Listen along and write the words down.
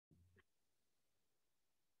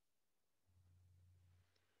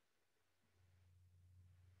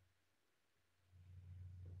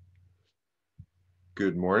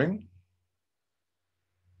Good morning.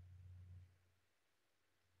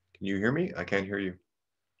 Can you hear me? I can't hear you.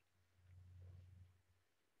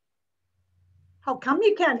 How come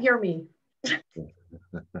you can't hear me?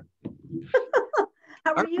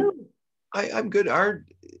 How are you? I'm good. Are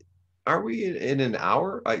we in an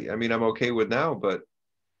hour? I mean, I'm okay with now, but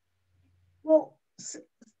Well,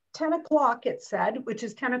 10 o'clock it said, which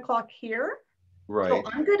is 10 o'clock here. right. So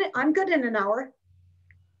I'm good in an hour.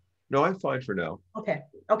 No, I'm fine for now. Okay.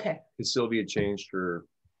 Because Sylvia changed her,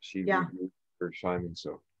 she Yeah. removed her timing,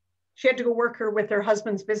 so. She had to go work with her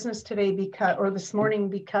husband's business today or this morning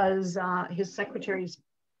because his secretary's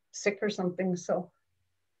sick or something. So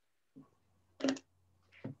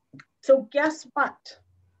guess what?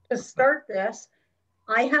 To start this,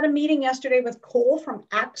 I had a meeting yesterday with Cole from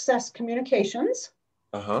Access Communications.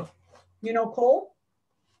 Uh-huh. You know Cole?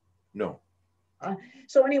 No.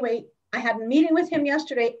 So anyway, I had a meeting with him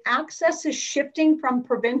yesterday. Access is shifting from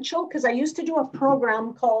provincial because I used to do a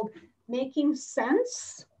program called Making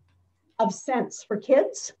Sense of Sense for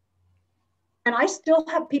Kids. And I still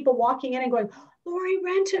have people walking in and going, Laurie,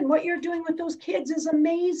 Renton, what you're doing with those kids is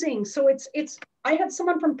amazing. So I had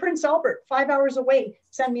someone from Prince Albert 5 hours away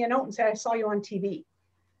send me a note and say, I saw you on TV.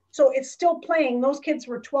 So it's still playing. Those kids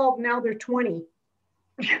were 12, now they're 20.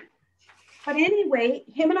 But anyway,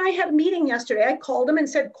 him and I had a meeting yesterday. I called him and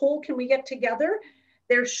said, Cole, can we get together?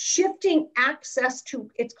 They're shifting access to,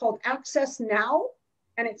 it's called Access Now,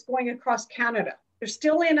 and it's going across Canada. They're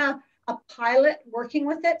still in a pilot working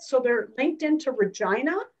with it. So they're linked into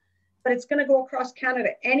Regina, but it's going to go across Canada,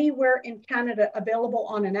 anywhere in Canada available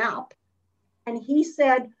on an app. And he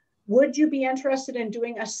said, would you be interested in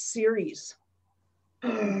doing a series?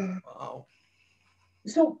 Wow.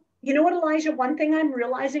 So, you know what, Elijah, one thing I'm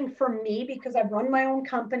realizing for me, because I've run my own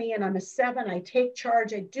company and I'm a 7, I take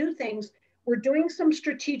charge, I do things. We're doing some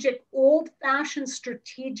old-fashioned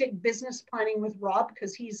strategic business planning with Rob,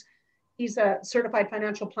 because he's a certified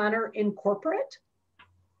financial planner in corporate.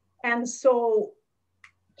 And so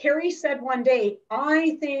Carrie said one day,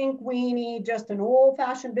 I think we need just an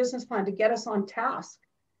old-fashioned business plan to get us on task.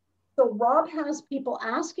 So Rob has people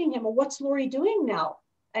asking him, well, what's Laurie doing now?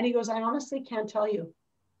 And he goes, I honestly can't tell you.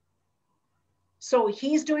 So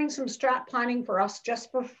he's doing some strat planning for us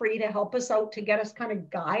just for free to help us out, to get us kind of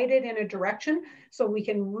guided in a direction so we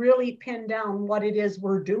can really pin down what it is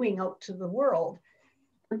we're doing out to the world.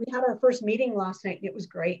 And we had our first meeting last night and it was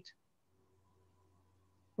great.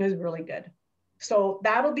 It was really good. So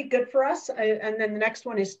that'll be good for us. And then the next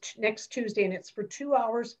one is next Tuesday, and it's for 2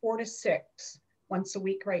 hours, 4 to 6, once a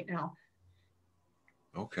week right now.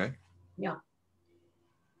 Okay. Yeah.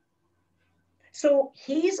 So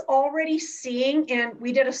he's already seeing, and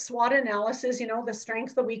we did a SWOT analysis, the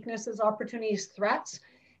strengths, the weaknesses, opportunities, threats,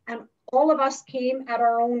 and all of us came at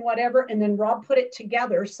our own whatever, and then Rob put it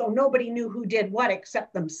together so nobody knew who did what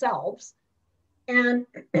except themselves. And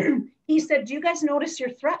he said, do you guys notice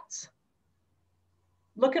your threats?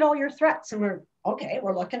 Look at all your threats. And we're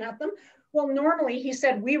looking at them. Well, normally, he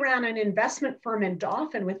said, we ran an investment firm in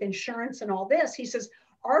Dauphin with insurance and all this. He says,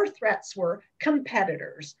 our threats were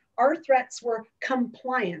competitors. Our threats were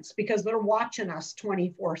compliance, because they're watching us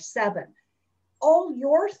 24/7. All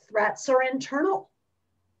your threats are internal.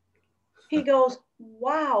 He goes,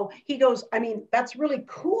 wow. He goes, I mean, that's really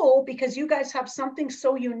cool because you guys have something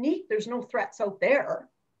so unique. There's no threats out there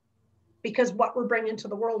because what we're bringing to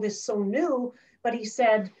the world is so new. But he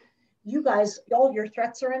said, you guys, all your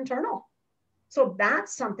threats are internal. So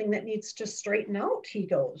that's something that needs to straighten out, he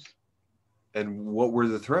goes. And what were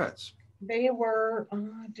the threats? They were,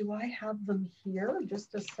 do I have them here?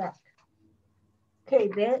 Just a sec.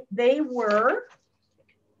 Okay, they were,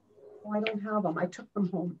 I don't have them. I took them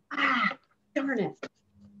home. Darn it.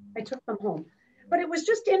 I took them home. But it was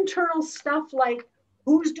just internal stuff like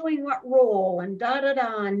who's doing what role and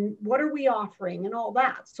da-da-da, and what are we offering and all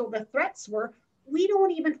that. So the threats were, we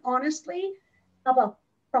don't even honestly have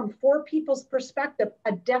from 4 people's perspective,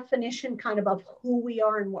 a definition kind of who we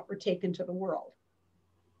are and what we're taking to the world.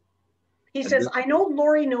 He says, I know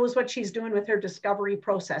Laurie knows what she's doing with her discovery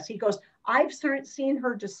process. He goes, I've seen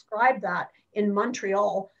her describe that in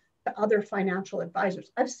Montreal to other financial advisors.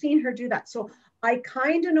 I've seen her do that. So I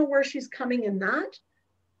kind of know where she's coming in that,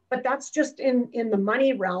 but that's just in the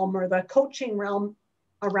money realm or the coaching realm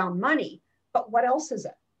around money. But what else is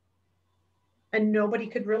it? And nobody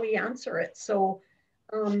could really answer it. So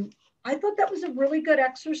I thought that was a really good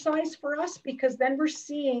exercise for us, because then we're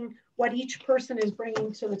seeing what each person is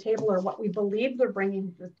bringing to the table, or what we believe they're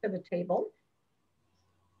bringing to the table.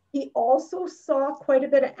 He also saw quite a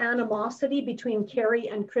bit of animosity between Carrie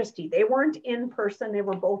and Christy. They weren't in person. They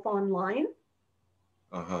were both online.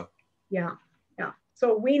 Uh-huh. Yeah.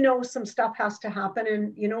 So we know some stuff has to happen.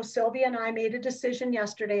 And, you know, Sylvia and I made a decision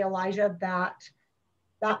yesterday, Elijah, that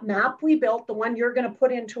that map we built, the one you're going to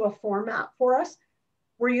put into a format for us,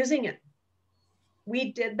 we're using it.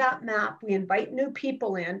 We did that map. We invite new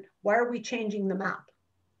people in. Why are we changing the map?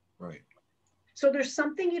 Right. So there's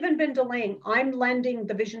something even been delaying. I'm lending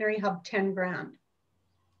the Visionary Hub 10 grand,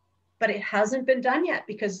 but it hasn't been done yet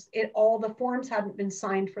because all the forms hadn't been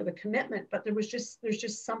signed for the commitment, but there's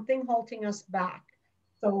just something halting us back.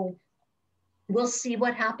 So we'll see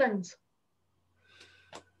what happens.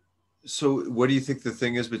 So what do you think the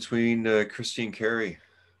thing is between Christy and Carrie?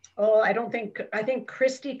 Oh, I think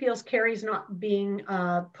Christy feels Carrie's not being,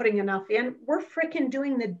 putting enough in. We're freaking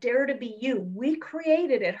doing the Dare to Be You. We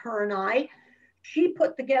created it, her and I. She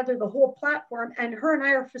put together the whole platform and her and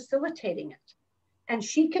I are facilitating it. And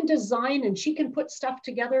she can design and she can put stuff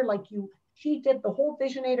together like she did the whole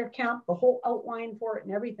Visionator camp, the whole outline for it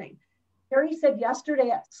and everything. Carrie said yesterday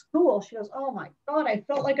at school, she goes, oh my God, I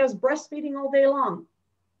felt like I was breastfeeding all day long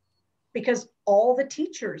because all the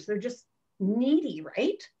teachers, they're just needy,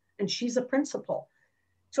 right? And she's a principal.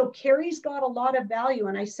 So Carrie's got a lot of value.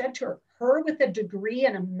 And I said to her with a degree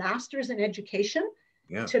and a master's in education,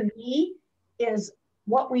 Yeah. to me is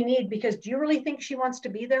what we need, because do you really think she wants to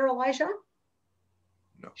be there, Elijah?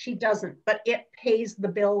 No. She doesn't, but it pays the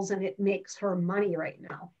bills and it makes her money right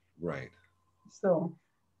now. Right. So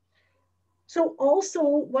also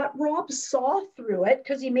what Rob saw through it,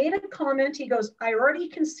 because he made a comment, he goes, I already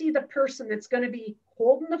can see the person that's going to be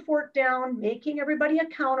holding the fort down, making everybody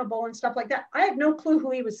accountable and stuff like that. I had no clue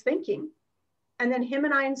who he was thinking. And then him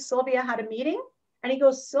and I and Sylvia had a meeting and he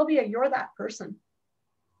goes, Sylvia, you're that person.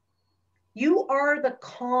 You are the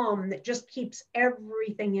calm that just keeps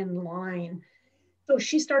everything in line. So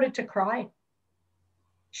she started to cry.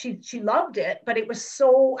 She loved it, but it was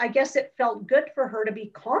so, I guess it felt good for her to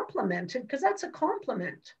be complimented because that's a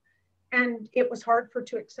compliment. And it was hard for her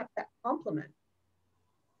to accept that compliment.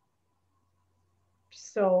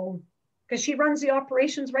 So, because she runs the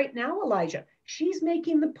operations right now, Elijah. She's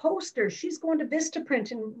making the posters. She's going to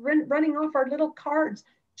Vistaprint and running off our little cards.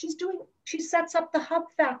 She sets up the hub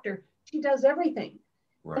factor. She does everything.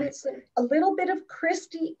 Right. And it's a little bit of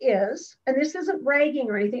Christy is, and this isn't bragging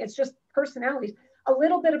or anything, it's just personalities. A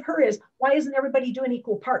little bit of her is, why isn't everybody doing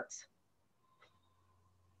equal parts?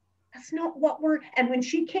 That's not what and when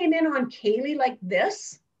she came in on Kaylee like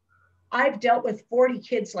this, I've dealt with 40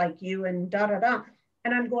 kids like you and da-da-da.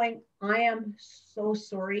 And I'm going, I am so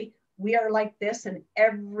sorry. We are like this and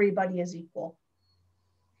everybody is equal.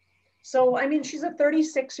 So, I mean, she's a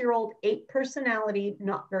 36-year-old, 8 personality,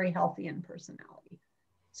 not very healthy in personality.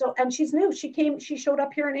 So, and she's new. She showed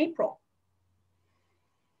up here in April.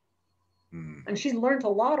 And she's learned a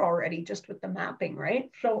lot already just with the mapping, right?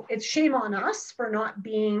 So it's shame on us for not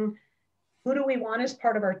being, who do we want as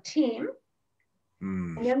part of our team?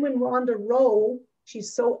 And then when Rhonda Rowe,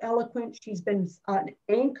 she's so eloquent. She's been an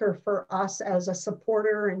anchor for us as a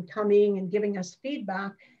supporter and coming and giving us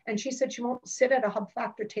feedback. And she said she won't sit at a hub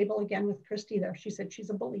factor table again with Christy there. She said she's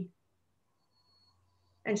a bully.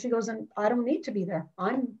 And she goes, and I don't need to be there.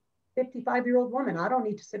 I'm a 55-year-old woman. I don't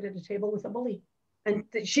need to sit at a table with a bully. And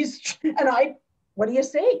what do you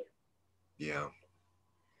say? Yeah.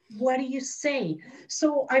 What do you say?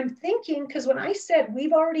 So I'm thinking, because when I said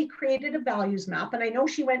we've already created a values map, and I know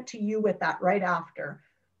she went to you with that right after,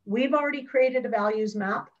 we've already created a values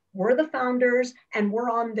map. We're the founders and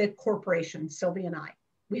we're on the corporation, Sylvia and I.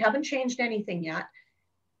 We haven't changed anything yet.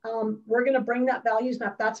 We're going to bring that values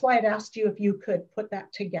map. That's why I'd asked you if you could put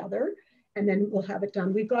that together. And then we'll have it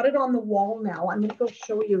done. We've got it on the wall now. I'm going to go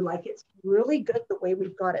show you, like, it's really good the way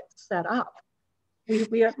we've got it set up. We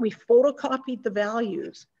photocopied the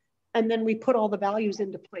values and then we put all the values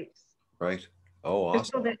into place. Right. Oh,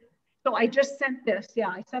 awesome. So I just sent this. Yeah,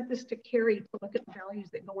 I sent this to Carrie to look at the values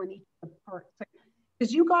that go in each of the parts.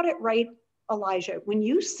 Because you got it right, Elijah. When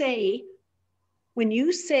you say,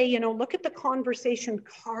 you know, look at the conversation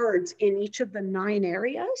cards in each of the 9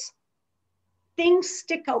 areas, things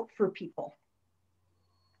stick out for people.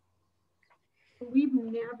 We've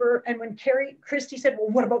never, and when Christy said, well,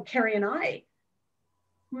 what about Carrie and I?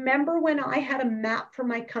 Remember when I had a map for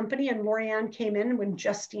my company and Laurie came in when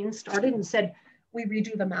Justine started and said, we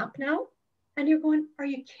redo the map now? And you're going, are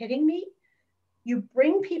you kidding me? You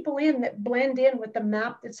bring people in that blend in with the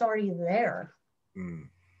map that's already there.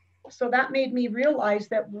 So that made me realize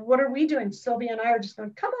that what are we doing? Sylvia and I are just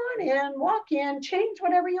going, come on in, walk in, change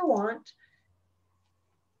whatever you want.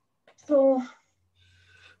 So,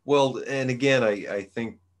 well, and again, I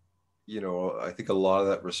think, you know, I think a lot of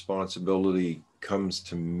that responsibility comes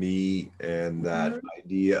to me, and that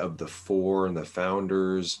idea of the 4 and the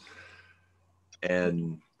founders.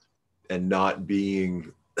 and not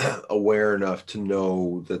being aware enough to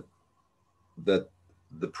know that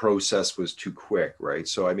the process was too quick, right?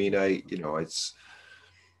 So I mean, it's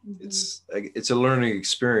a learning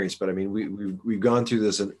experience, but I mean, we've gone through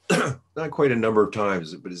this and not quite a number of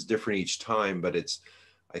times, but it's different each time. But it's,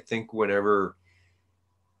 I think whenever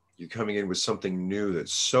you're coming in with something new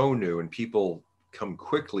that's so new and people come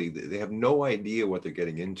quickly, they have no idea what they're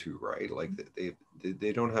getting into, right? Like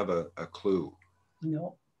they don't have a clue.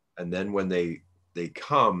 No. And then when they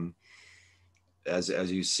come, as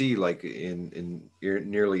you see, like in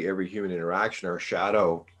nearly every human interaction, our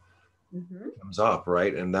shadow comes up,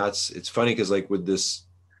 right? And it's funny because like with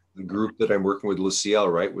the group that I'm working with, Lucille,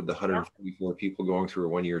 right, with the Yeah. 144 people going through a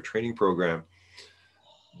 1 year training program,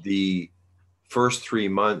 the first 3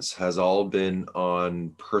 months has all been on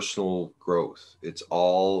personal growth. It's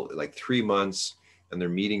all like 3 months, and they're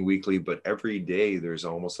meeting weekly, but every day there's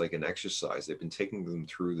almost like an exercise. They've been taking them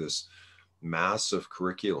through this massive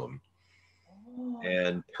curriculum, Oh,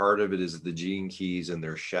 and part of it is the gene keys and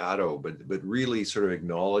their shadow, but really sort of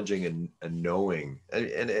acknowledging and knowing,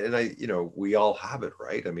 and I, we all have it,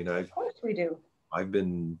 right? I mean, of course we do. I've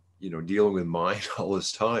been, dealing with mine all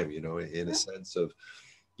this time, in a Yeah. sense of,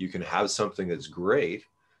 you can have something that's great,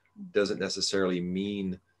 doesn't necessarily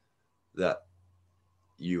mean that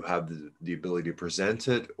you have the ability to present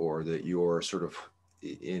it, or that you're sort of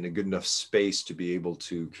in a good enough space to be able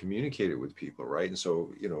to communicate it with people, right? And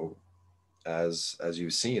so, as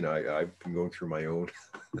you've seen, I've been going through my own.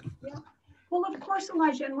 Yeah. Well, of course,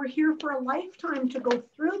 Elijah, and we're here for a lifetime to go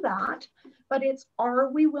through that. But it's, are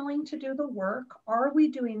we willing to do the work? Are we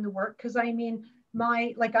doing the work? Because I mean,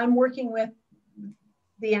 I'm working with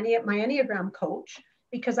my Enneagram coach,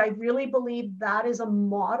 because I really believe that is a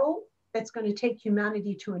model that's going to take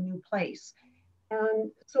humanity to a new place.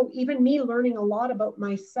 And so even me learning a lot about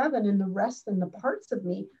my seven and the rest and the parts of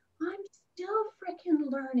me, I'm still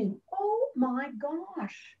freaking learning. Oh my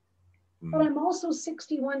gosh. But Mm, I'm also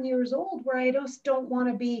 61 years old, where I just don't want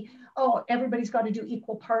to be, oh, everybody's got to do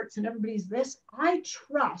equal parts and everybody's this. I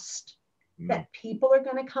trust mm, that people are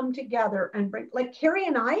going to come together and bring, like Carrie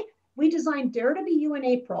and I, we designed Dare to Be You in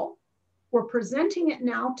April. We're presenting it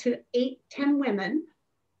now to 8, 10 women,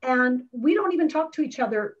 and we don't even talk to each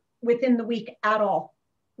other within the week at all.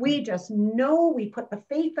 mm. We just know, we put the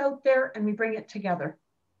faith out there and we bring it together.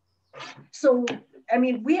 So, I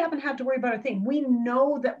mean, we haven't had to worry about a thing. We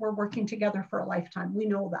know that we're working together for a lifetime. We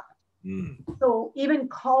know that. Mm. So even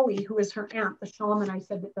Collie, who is her aunt, the shaman I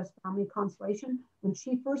said that does family constellation, when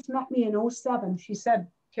she first met me in 07, she said,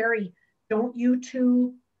 Carrie, don't you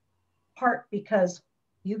two part, because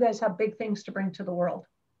you guys have big things to bring to the world.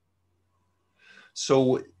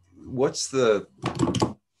 So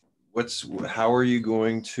how are you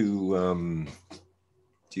going to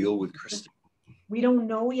deal with Christy? We don't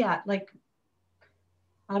know yet. Like,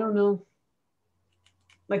 I don't know.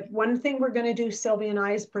 Like, one thing we're going to do, Sylvia and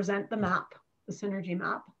I, is present the map, the synergy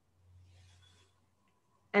map,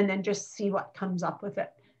 and then just see what comes up with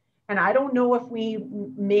it. And I don't know if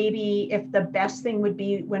if the best thing would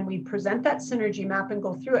be when we present that synergy map and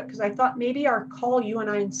go through it, because I thought maybe our call, you and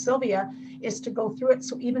I and Sylvia, is to go through it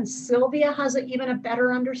so even Sylvia has even a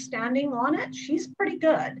better understanding on it. She's pretty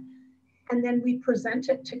good. And then we present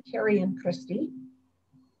it to Carrie and Christy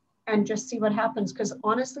and just see what happens. Because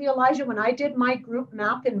honestly, Elijah, when I did my group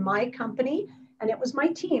map in my company, and it was my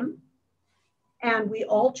team, and we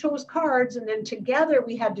all chose cards, and then together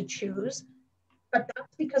we had to choose. But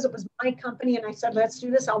that's because it was my company, and I said, let's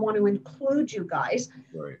do this. I want to include you guys.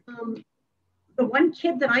 Right. The one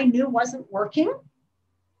kid that I knew wasn't working,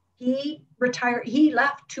 he retired. He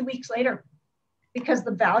left 2 weeks later because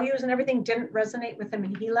the values and everything didn't resonate with him.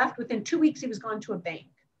 And he left within 2 weeks. He was gone to a bank.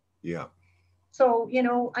 Yeah. So,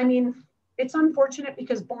 I mean, it's unfortunate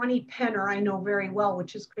because Bonnie Penner, I know very well,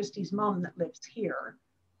 which is Christy's mom that lives here.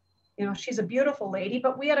 She's a beautiful lady,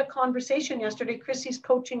 but we had a conversation yesterday. Christy's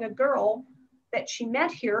coaching a girl that she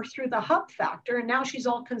met here through the hub factor. And now she's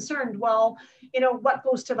all concerned, well, what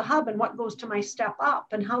goes to the hub and what goes to my step up,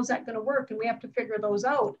 and how's that going to work? And we have to figure those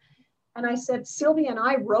out. And I said, Sylvia and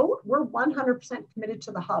I we're 100% committed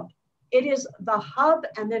to the hub. It is the hub,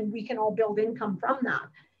 and then we can all build income from that.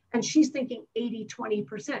 And she's thinking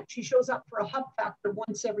 80-20%. She shows up for a hub factor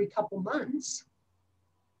once every couple months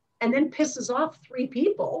and then pisses off 3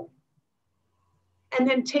 people, and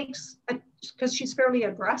then because she's fairly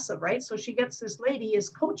aggressive, right? So she gets this lady is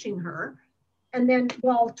coaching her, and then,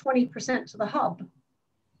 20% to the hub.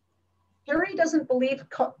 Carrie doesn't believe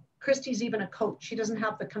Christy's even a coach. She doesn't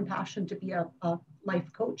have the compassion to be a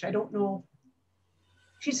life coach. I don't know.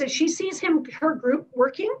 She says she sees her group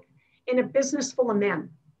working in a business full of men.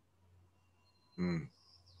 Mm.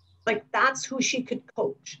 Like that's who she could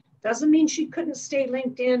coach. Doesn't mean she couldn't stay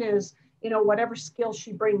linked in as, you know, whatever skill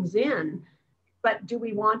she brings in. But do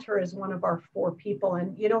we want her as one of our 4 people?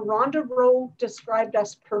 And, you know, Rhonda Rowe described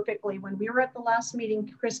us perfectly. When we were at the last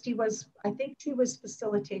meeting, Christy was, I think she was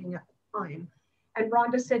facilitating at the time. And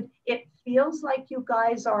Rhonda said, it feels like you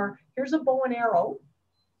guys are, here's a bow and arrow.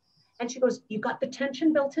 And she goes, you got the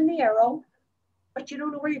tension built in the arrow, but you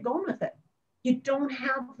don't know where you're going with it. You don't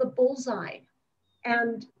have the bullseye.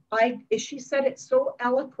 And she said it so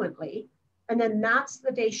eloquently. And then that's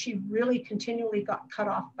the day she really continually got cut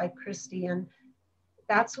off by Christy. And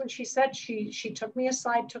that's when she said, she took me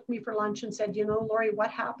aside, took me for lunch and said, you know, Laurie,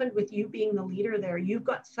 what happened with you being the leader there? You've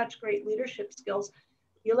got such great leadership skills.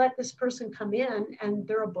 You let this person come in and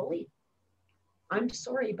they're a bully. I'm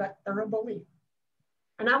sorry, but they're a bully.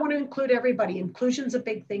 And I want to include everybody. Inclusion's a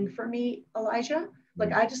big thing for me, Elijah.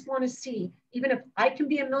 Like, I just want to see, even if I can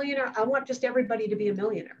be a millionaire, I want just everybody to be a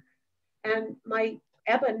millionaire. And my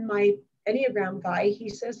Eben, my Enneagram guy, he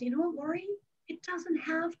says, you know, Laurie, it doesn't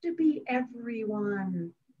have to be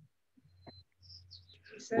everyone.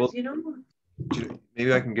 He says, well, you know.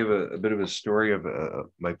 Maybe I can give a bit of a story of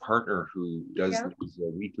my partner who does these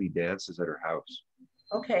weekly dances at her house.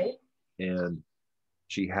 Okay. And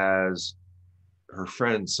she has her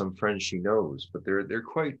friends, some friends she knows, but they're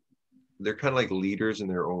kind of like leaders in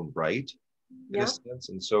their own right, in a sense.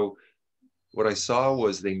 And so what I saw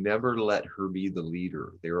was they never let her be the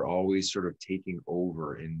leader. They were always sort of taking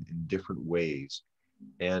over in different ways.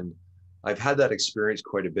 And I've had that experience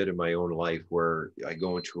quite a bit in my own life where I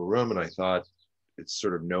go into a room and I thought it's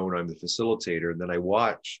sort of known I'm the facilitator. And then I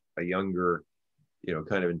watch a younger, you know,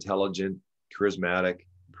 kind of intelligent, charismatic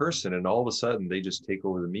person. And all of a sudden they just take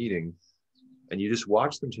over the meeting and you just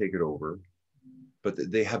watch them take it over, but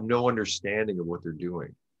they have no understanding of what they're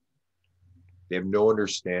doing. They have no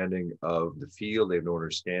understanding of the field. They have no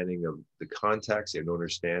understanding of the context. They have no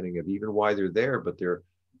understanding of even why they're there, but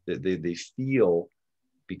they feel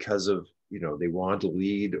because of, you know, they want to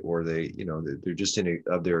lead, or they, you know, they're just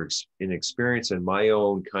of their inexperience and my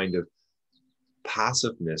own kind of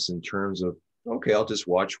passiveness in terms of, okay, I'll just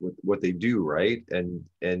watch what they do. Right. And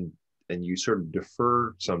you sort of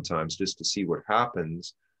defer sometimes just to see what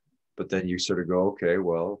happens, but then you sort of go, okay,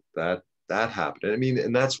 well, that happened. And I mean,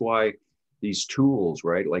 and that's why these tools,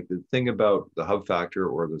 right? Like the thing about the hub factor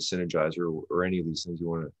or the synergizer or any of these things you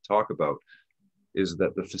want to talk about is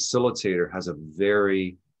that the facilitator has a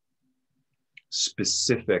very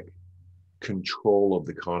specific control of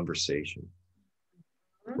the conversation,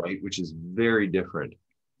 right? Which is very different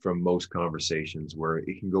from most conversations where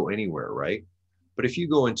it can go anywhere, right? But if you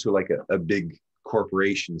go into like a big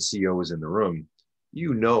corporation, the CEO is in the room,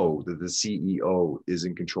 you know that the CEO is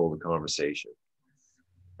in control of the conversation,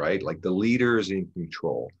 right? Like the leader is in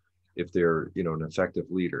control if they're, you know, an effective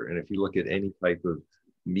leader. And if you look at any type of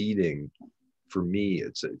meeting, for me,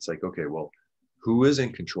 it's like, okay, well, who is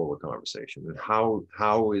in control of the conversation and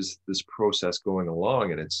how is this process going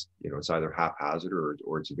along? And it's, you know, it's either haphazard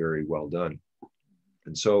or it's very well done.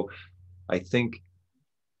 And so I think,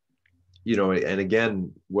 you know, and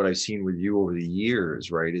again, what I've seen with you over the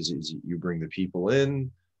years, right, is you bring the people in,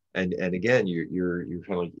 and again, you're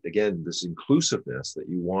kind of like, again, this inclusiveness that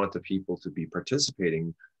you want the people to be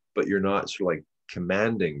participating, but you're not sort of like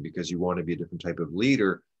commanding because you want to be a different type of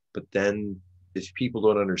leader. But then if people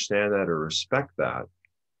don't understand that or respect that,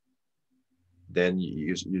 then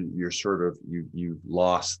you're sort of, you've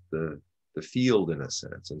lost the field in a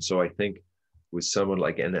sense. And so I think with someone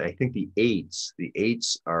like, and I think the eights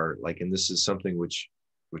are like, and this is something which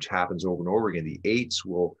happens over and over again, the eights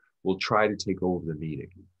will try to take over the meeting.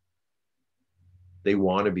 They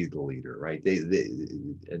want to be the leader, right?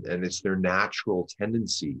 And it's their natural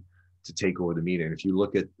tendency to take over the meeting. If you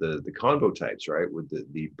look at the convo types, right, with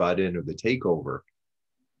the butt in or the takeover,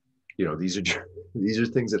 you know, these are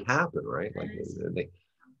things that happen, right? Like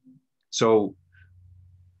so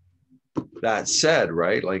that said,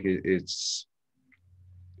 right, like it's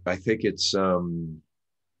I think it's you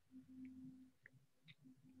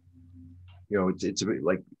know, it's a bit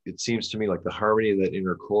like, it seems to me like the harmony of that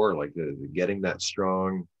inner core, like the getting that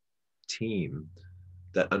strong team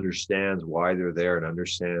that understands why they're there and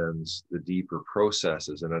understands the deeper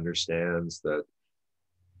processes and understands that,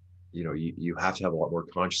 you know, you have to have a lot more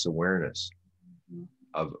conscious awareness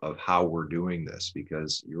of how we're doing this,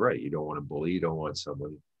 because you're right, you don't want to bully, you don't want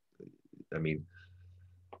someone, I mean,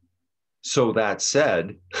 so that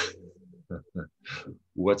said,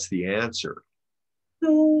 what's the answer?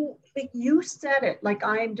 So like you said it, like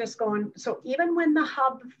I'm just going, so even when the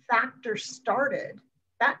hub factor started,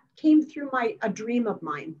 that came through a dream of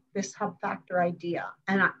mine, this hub factor idea.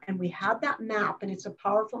 And we had that map, and it's a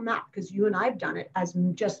powerful map because you and I've done it as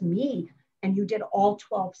just me, and you did all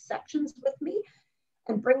 12 sections with me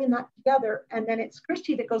and bringing that together. And then it's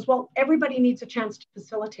Christy that goes, well, everybody needs a chance to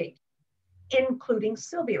facilitate, including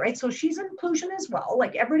Sylvia, right? So she's inclusion as well.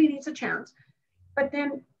 Like everybody needs a chance. But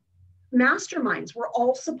then masterminds, we're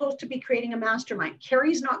all supposed to be creating a mastermind.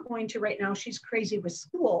 Carrie's not going to right now. She's crazy with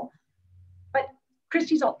school. But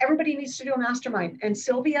Christy's all, everybody needs to do a mastermind. And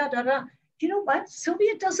Sylvia, you know what?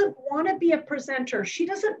 Sylvia doesn't want to be a presenter. She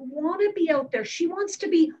doesn't want to be out there. She wants to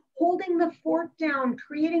be holding the fort down,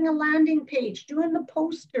 creating a landing page, doing the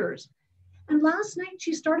posters. And last night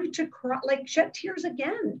she started to cry, like shed tears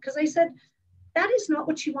again, because I said, that is not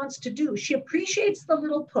what she wants to do. She appreciates the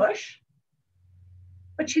little push,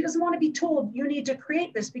 but she doesn't want to be told, you need to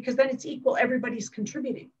create this because then it's equal, everybody's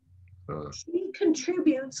contributing. She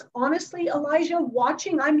contributes, honestly, Elijah,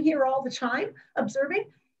 watching, I'm here all the time, observing,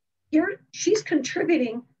 here, she's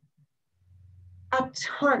contributing a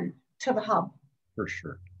ton to the hub. For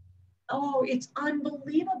sure. Oh, it's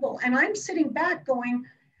unbelievable. And I'm sitting back going,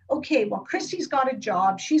 okay, well, Christy's got a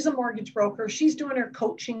job. She's a mortgage broker. She's doing her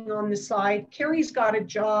coaching on the side. Carrie's got a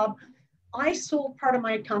job. I sold part of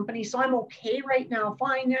my company, so I'm okay right now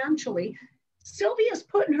financially. Sylvia's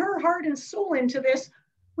putting her heart and soul into this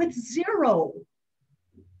with zero.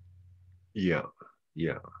 Yeah.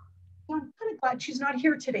 So I'm kind of glad she's not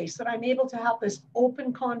here today so that I'm able to have this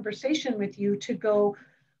open conversation with you to go,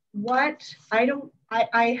 what, I don't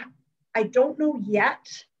know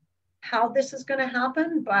yet how this is going to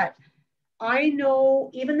happen, but I know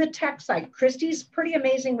even the tech side, Christy's pretty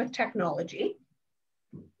amazing with technology.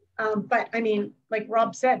 But I mean, like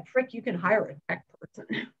Rob said, frick, you can hire a tech person.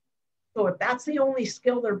 So if that's the only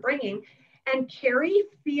skill they're bringing, and Carrie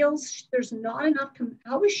feels there's not enough,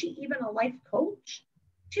 how is she even a life coach?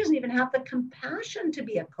 She doesn't even have the compassion to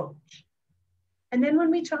be a coach. And then when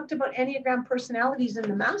we talked about Enneagram personalities in the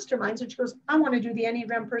masterminds, and she goes, I want to do the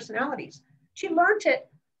Enneagram personalities. She learned it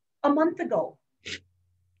a month ago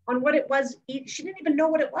on what it was. She didn't even know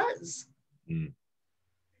what it was. Mm.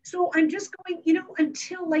 So I'm just going,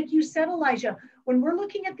 until, like you said, Elijah, when we're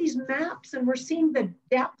looking at these maps and we're seeing the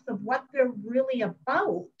depth of what they're really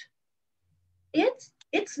about,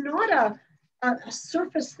 it's not a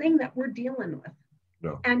surface thing that we're dealing with.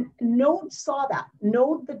 No. And Node saw that.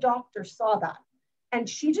 Node, the doctor, saw that. And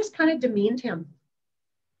she just kind of demeaned him.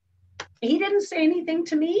 He didn't say anything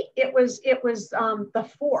to me. It was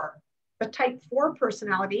the type 4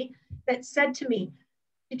 personality that said to me,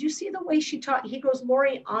 did you see the way she taught? He goes,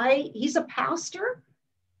 Laurie, he's a pastor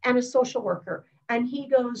and a social worker. And he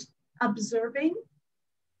goes, observing,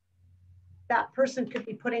 that person could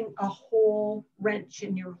be putting a whole wrench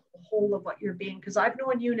in your whole of what you're being. Because I've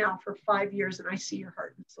known you now for 5 years and I see your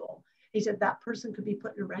heart and soul. He said, that person could be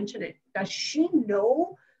putting a wrench in it. Does she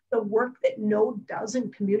know the work that Node does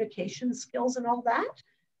in communication skills and all that?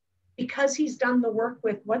 Because he's done the work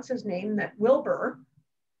with, what's his name, that Wilbur.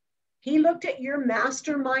 He looked at your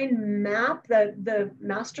mastermind map, the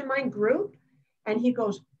mastermind group, and he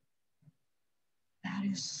goes, that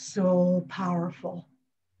is so powerful.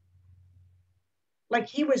 Like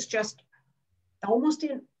he was just almost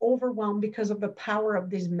overwhelmed because of the power of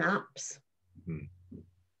these maps. Mm-hmm.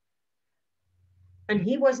 And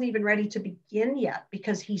he wasn't even ready to begin yet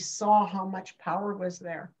because he saw how much power was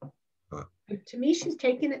there. To me, she's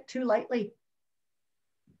taking it too lightly.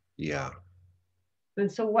 Yeah. And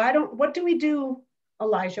so what do we do,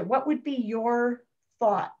 Elijah? What would be your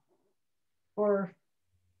thought? Or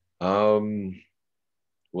well,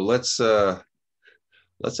 let's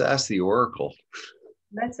ask the Oracle.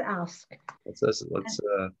 Let's ask.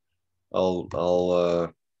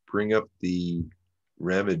 I'll bring up the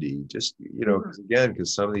remedy, just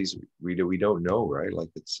because some of these we don't know, right? Like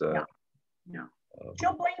it's no.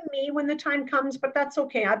 She'll blame me when the time comes, but that's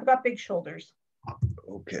okay. I've got big shoulders.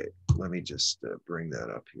 Okay, let me just bring that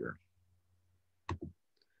up here.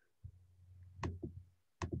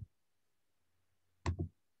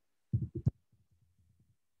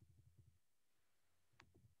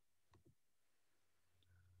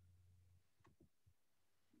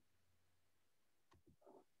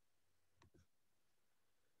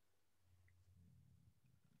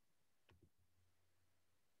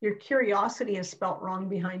 Your curiosity is spelt wrong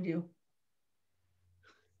behind you.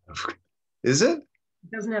 Is it? It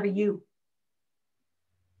doesn't have a U.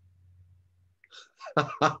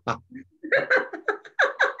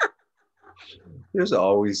 There's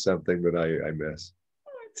always something that I miss.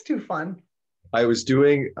 Oh, it's too fun. I'm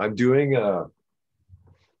doing I don't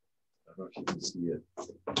know if you can see it.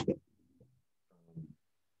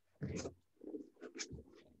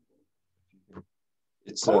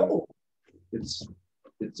 It's Oh, it's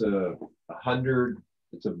it's a 100.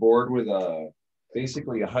 It's a board with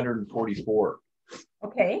basically 144.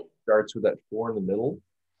 okay. Starts with that 4 in the middle.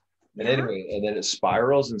 And Yeah. anyway, and then it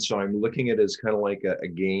spirals. And so I'm looking at it as kind of like a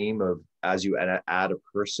game of, as you add a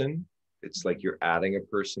person, it's like you're adding a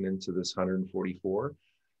person into this 144.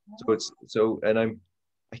 So it's so, and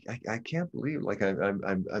I can't believe, like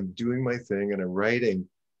I'm doing my thing and I'm writing,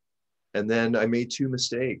 and then I made 2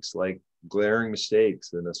 mistakes, like glaring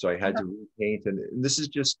mistakes, and so I had to repaint. And this is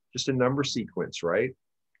just a number sequence, right?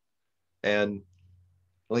 And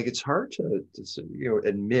like it's hard to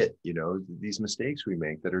admit these mistakes we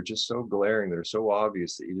make that are just so glaring, that are so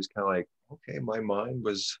obvious, that you just kind of like, okay,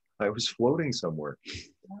 I was floating somewhere.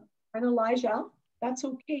 And Elijah, that's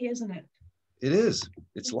okay, isn't it? It is.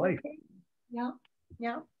 It's It's life. okay. Yeah.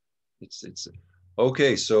 Yeah. It's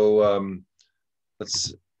okay. So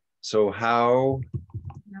let's so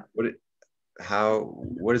Yeah.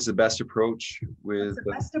 what is the best approach That's with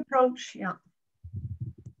the best approach. Yeah.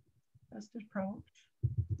 Best approach.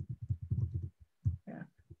 Yeah.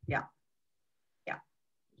 Yeah. Yeah.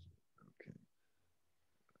 okay.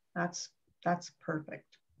 That's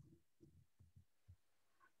perfect.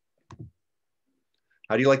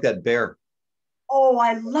 How do you like that bear? Oh,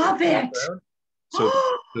 I love it. So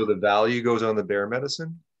so the value goes on the bear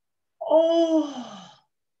medicine. Oh,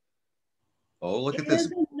 Oh, look at this.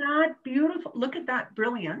 isn't that beautiful? Look at that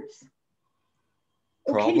brilliance.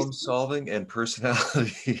 Okay. Problem solving and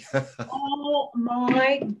personality. Oh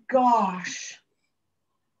my gosh.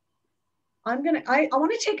 I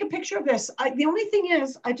want to take a picture of this. The only thing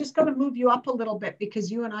is, I just got to move you up a little bit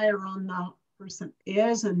because you and I are on the person.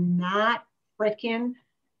 Isn't that freaking?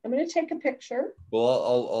 I'm going to take a picture.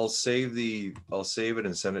 Well, I'll save it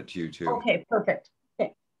and send it to you too. Okay, perfect.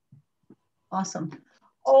 Okay. Awesome.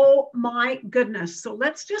 Oh my goodness. So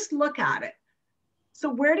let's just look at it. So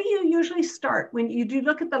where do you usually start? When you do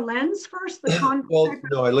look at the lens first, the con. Well,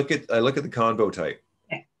 no, I look at the convo type.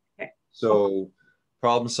 Okay. Okay. So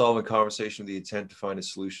problem solving conversation with the intent to find a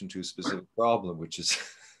solution to a specific problem, which is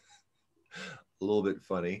a little bit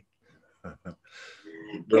funny.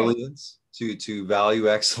 Brilliance, to value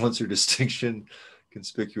excellence or distinction,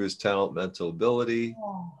 conspicuous talent, mental ability,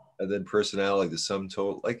 and then personality, the sum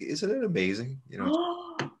total. Like, isn't it amazing?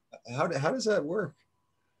 How does that work?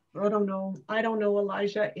 I don't know,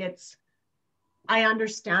 Elijah. I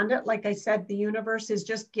understand it. Like I said, the universe is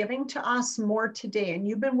just giving to us more today. And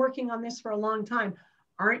you've been working on this for a long time.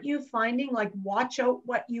 Aren't you finding, like, watch out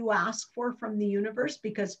what you ask for from the universe,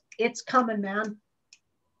 because it's coming, man.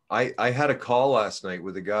 I had a call last night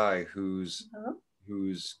with a guy who's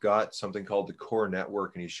got something called the core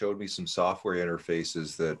network, and he showed me some software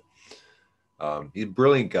interfaces that he's a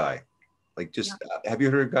brilliant guy. Like, just have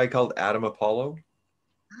you heard of a guy called Adam Apollo?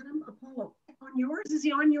 Adam Apollo. On yours? Is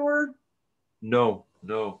he on your? No.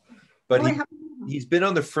 But No, he's been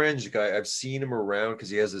on the fringe, guy. I've seen him around because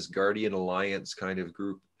he has this Guardian Alliance kind of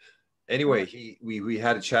group. Anyway, we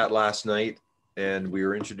had a chat last night, and we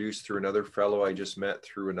were introduced through another fellow I just met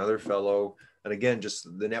through another fellow. And again, just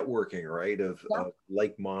the networking, right, of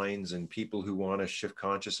like minds and people who want to shift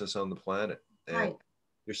consciousness on the planet. And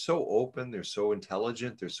they're so open, they're so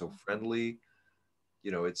intelligent, they're so friendly.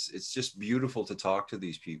 It's just beautiful to talk to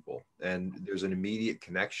these people. And there's an immediate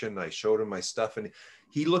connection. I showed him my stuff, and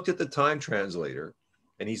he looked at the time translator,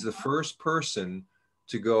 and he's the first person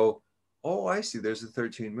to go, oh, I see. There's the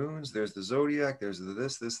 13 moons. There's the zodiac. There's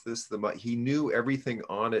the he knew everything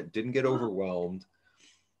on it. Didn't get overwhelmed.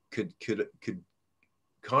 Could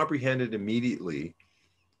comprehend it immediately,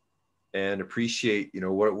 and appreciate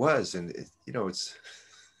what it was. And it's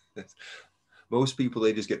most people,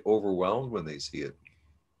 they just get overwhelmed when they see it.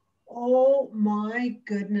 Oh my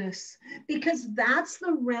goodness. Because that's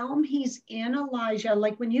the realm he's in, Elijah.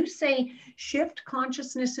 Like, when you say shift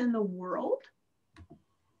consciousness in the world,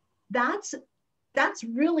 that's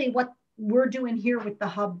really what we're doing here with the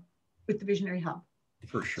hub, with the Visionary Hub.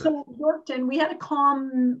 For sure. So Yorkton, we had a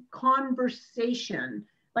conversation.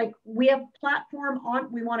 Like, we have platform on,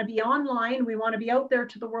 we want to be online, we want to be out there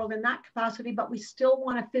to the world in that capacity, but we still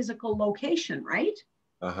want a physical location, right?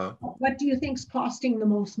 What do you think's costing the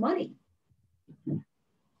most money?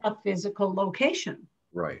 A physical location.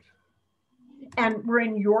 Right. And we're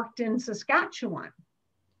in Yorkton, Saskatchewan.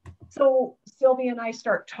 So Sylvia and I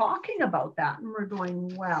start talking about that, and we're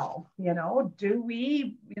going, well, do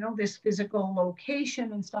we, this physical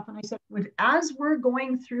location and stuff. And I said, as we're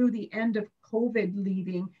going through the end of COVID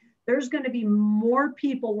leaving, there's going to be more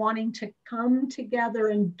people wanting to come together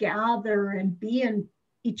and gather and be in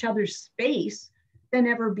each other's space than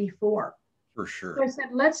ever before. For sure. So I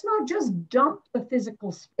said, let's not just dump the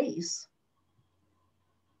physical space.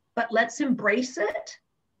 but let's embrace it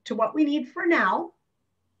to what we need for now.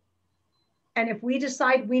 And if we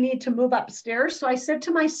decide we need to move upstairs, so I said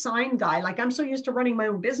to my sign guy, like I'm so used to running my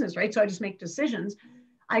own business, right? So I just make decisions.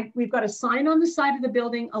 We've got a sign on the side of the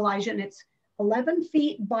building, Elijah, and it's 11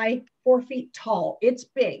 feet by 4 feet tall. It's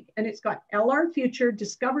big, and it's got LR Future,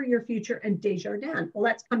 Discover Your Future, and Desjardins. Well,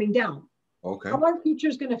 that's coming down. Okay. LR Future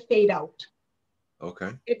is going to fade out.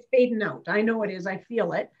 Okay. It's fading out. I know it is. I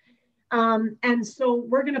feel it. And so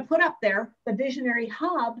we're going to put up there the Visionary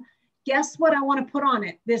Hub. Guess what I want to put on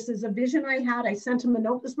it? This is a vision I had. I sent him a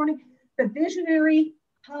note this morning. The Visionary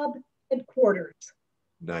Hub headquarters.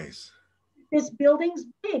 Nice. This building's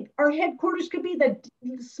big. Our headquarters could be the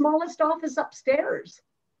smallest office upstairs.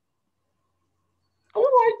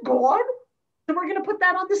 Oh my God. So we're going to put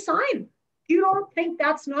that on the sign. You don't think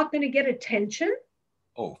that's not going to get attention?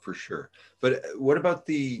 Oh, for sure. But what about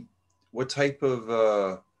what type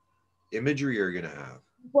of imagery are you going to have?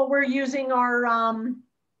 Well, we're using our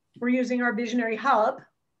Visionary Hub,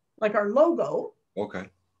 like our logo. Okay.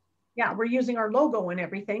 Yeah, we're using our logo and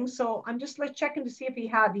everything. So I'm just checking to see if he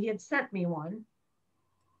had sent me one.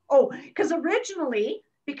 Oh, because originally,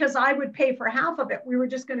 because I would pay for half of it, we were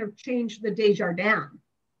just going to change the Desjardins.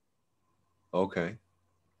 Okay.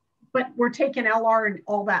 But we're taking LR and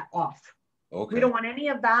all that off. Okay. We don't want any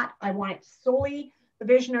of that. I want it solely the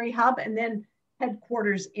Visionary Hub and then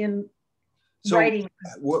headquarters in writing.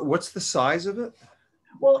 What's the size of it?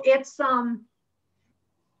 Well, it's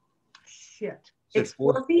it's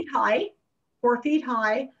 4 feet high, 4 feet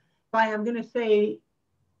high by, I'm going to say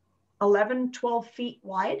 11, 12 feet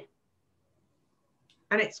wide.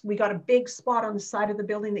 And we got a big spot on the side of the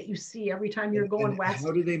building that you see every time you're going west.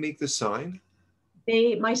 How do they make the sign?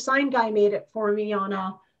 My sign guy made it for me on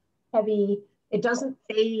a heavy, it doesn't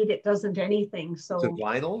fade, it doesn't anything. So it's a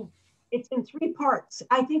vinyl? It's in 3 parts.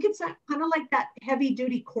 I think it's kind of like that heavy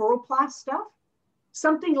duty coroplast stuff.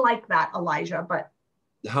 Something like that, Elijah, but.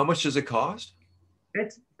 How much does it cost?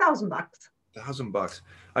 It's $1,000. $1,000.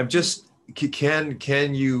 I'm just, can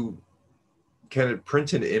it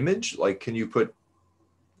print an image? Like, can you put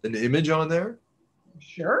an image on there?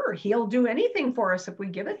 Sure. He'll do anything for us if we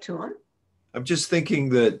give it to him. I'm just thinking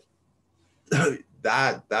that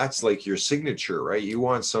that's like your signature, right? You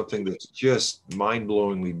want something that's just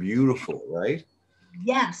mind-blowingly beautiful, right?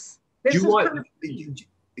 Yes.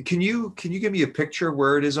 Can you give me a picture of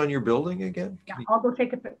where it is on your building again? Yeah, I'll go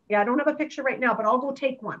take a picture. Yeah, I don't have a picture right now, but I'll go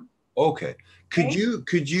take one. Okay. Could you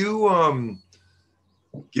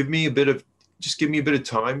give me a bit of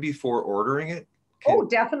time before ordering it? Oh,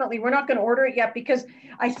 definitely. We're not going to order it yet because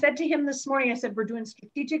I said to him this morning, I said, we're doing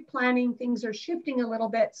strategic planning. Things are shifting a little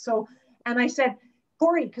bit. So, and I said,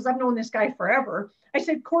 Corey, because I've known this guy forever. I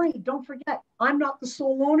said, Corey, don't forget, I'm not the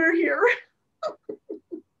sole owner here.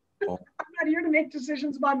 Oh. I'm not here to make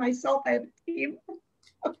decisions by myself. I have a team.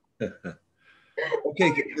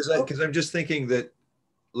 Okay, because I'm just thinking that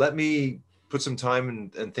let me put some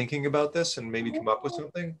time and thinking about this and maybe come up with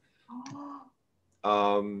something.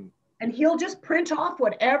 And he'll just print off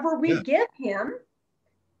whatever we give him.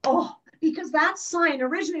 Oh, because that sign,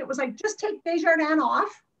 originally it was like, just take Desjardins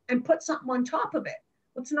off and put something on top of it.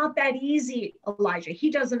 It's not that easy, Elijah. He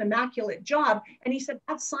does an immaculate job. And he said,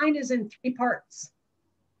 that sign is in 3 parts.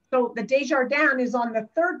 So the Desjardins is on the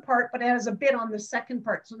 3rd part, but it has a bit on the 2nd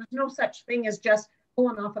part. So there's no such thing as just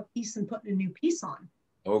pulling off a piece and putting a new piece on.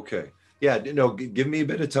 Okay. Yeah, no, give me a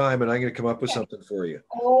bit of time and I'm going to come up with something for you.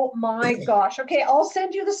 Oh my gosh. Okay, I'll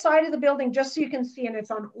send you the side of the building just so you can see, and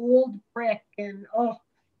it's on old brick and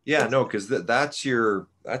yeah, no, because that's your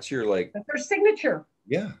like, that's their signature.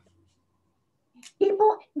 Yeah.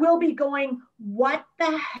 People will be going, what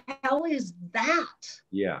the hell is that?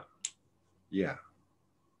 Yeah. Yeah.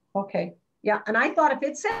 Okay. Yeah. And I thought if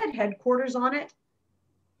it said headquarters on it,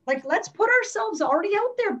 like, let's put ourselves already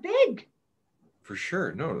out there big. For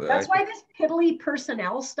sure. No, that's why this piddly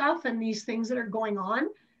personnel stuff and these things that are going on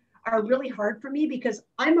are really hard for me, because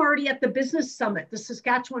I'm already at the business summit, the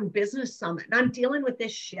Saskatchewan Business Summit, and I'm dealing with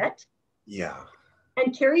this shit. Yeah.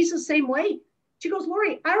 And Carrie's the same way. She goes,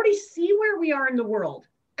 Laurie, I already see where we are in the world.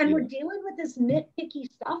 And we're dealing with this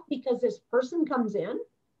nitpicky stuff because this person comes in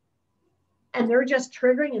and they're just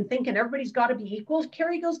triggering and thinking everybody's got to be equal.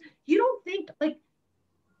 Carrie goes, you don't think, like,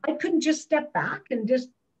 I couldn't just step back and just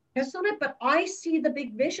piss on it, but I see the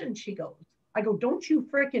big vision, she goes. I go, don't you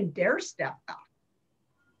freaking dare step back.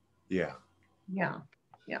 Yeah. Yeah.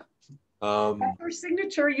 Yeah. That's her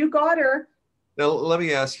signature. You got her. Now, let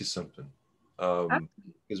me ask you something.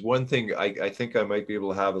 Because one thing I think I might be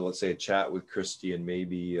able to have, let's say, a chat with Christy, and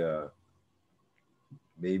maybe I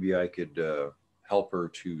could help her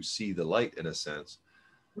to see the light in a sense.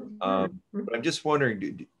 But I'm just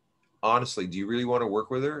wondering, honestly, do you really want to work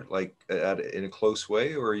with her, like in a close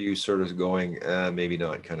way, or are you sort of going, maybe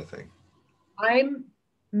not, kind of thing?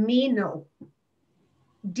 No.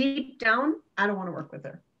 Deep down, I don't want to work with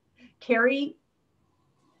her. Carrie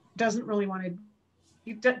doesn't really want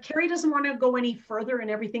to. Carrie doesn't want to go any further in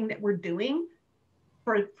everything that we're doing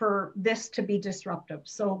for this to be disruptive.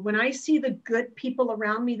 So when I see the good people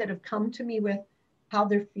around me that have come to me with how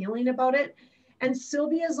they're feeling about it, and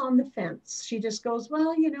Sylvia's on the fence. She just goes,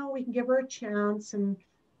 well, we can give her a chance and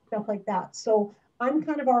stuff like that. So I'm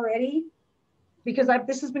kind of already, because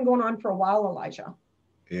this has been going on for a while, Elijah.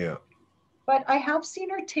 Yeah. But I have seen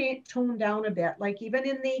her tone down a bit, like even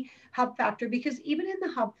in the hub factor, because even in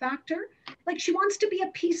the hub factor, like she wants to be a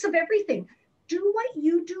piece of everything. Do what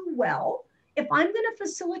you do well. If I'm going to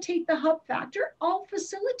facilitate the hub factor, I'll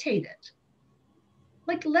facilitate it.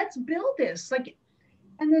 Like, let's build this. Like,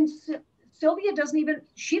 and then Sylvia doesn't even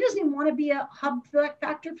want to be a hub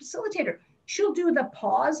factor facilitator. She'll do the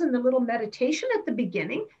pause and the little meditation at the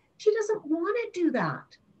beginning. She doesn't want to do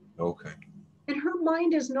that. Okay. And her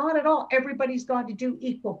mind is not at all, everybody's got to do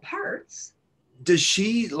equal parts. Does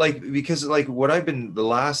she because the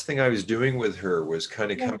last thing I was doing with her was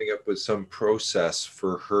kind of coming up with some process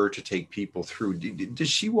for her to take people through. Does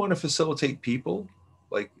she want to facilitate people?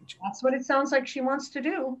 That's what it sounds like she wants to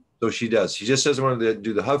do. So she does. She just doesn't want to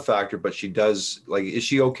do the hub factor, but she does. Is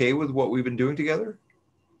she okay with what we've been doing together?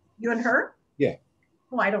 You and her? Yeah.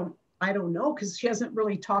 Well, I don't know, because she hasn't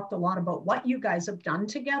really talked a lot about what you guys have done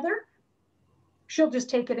together. She'll just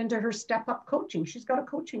take it into her step up coaching. She's got a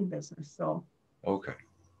coaching business. So okay.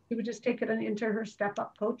 She would just take it into her step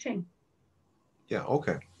up coaching. Yeah.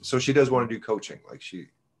 Okay. So she does want to do coaching.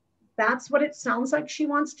 That's what it sounds like she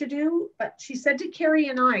wants to do. But she said to Carrie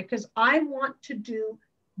and I, because I want to do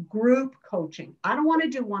group coaching. I don't want to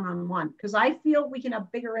do one-on-one, because I feel we can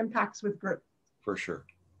have bigger impacts with group. For sure.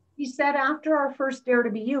 She said after our first Dare to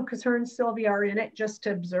Be You, because her and Sylvia are in it just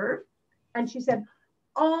to observe. And she said,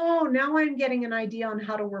 oh, now I'm getting an idea on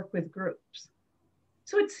how to work with groups.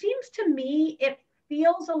 So it seems to me, it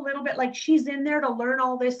feels a little bit like she's in there to learn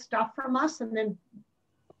all this stuff from us and then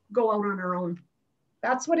go out on her own.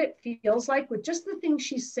 That's what it feels like with just the things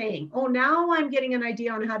she's saying. Oh, now I'm getting an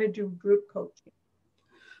idea on how to do group coaching.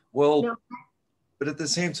 Well, but at the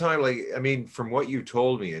same time, from what you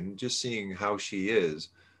told me and just seeing how she is,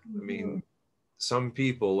 some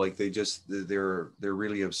people, they're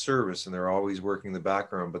really of service and they're always working the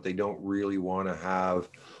background, but they don't really want to have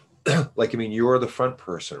you're the front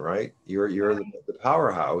person, right? You're the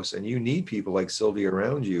powerhouse, and you need people like Sylvia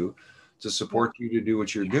around you to support you to do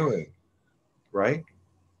what you're doing, right?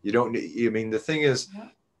 You don't need, the thing is,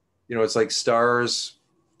 it's like stars,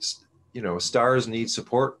 stars need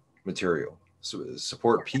support material,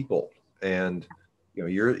 support people. And,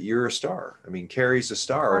 you're a star. Carrie's a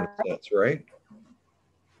star in a sense, right?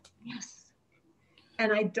 Yes.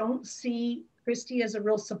 And I don't see Christy as a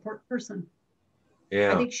real support person.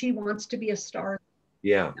 Yeah. I think she wants to be a star.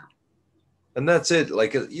 Yeah. And that's it. When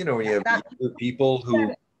you have people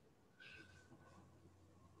who,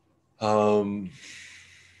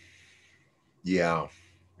 yeah.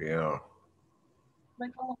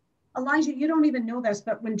 Like, Elijah, you don't even know this,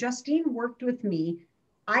 but when Justine worked with me,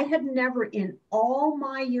 I had never in all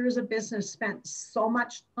my years of business spent so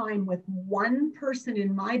much time with one person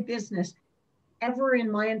in my business ever in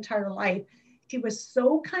my entire life. She was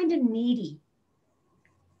so kind of needy.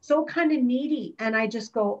 And I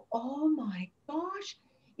just go, oh my gosh,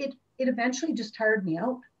 it eventually just tired me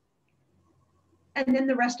out. And then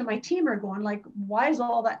the rest of my team are going like, why is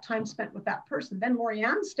all that time spent with that person? Then Laurie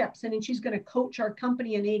steps in and she's going to coach our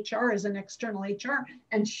company in HR as an external HR.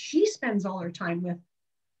 And she spends all her time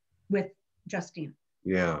with Justine.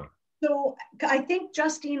 Yeah. So I think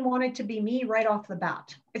Justine wanted to be me right off the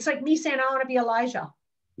bat. It's like me saying, I want to be Elijah.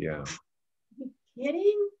 Yeah. Are you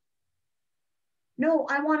kidding? No,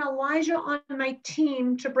 I want Elijah on my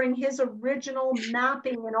team to bring his original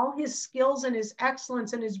mapping and all his skills and his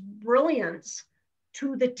excellence and his brilliance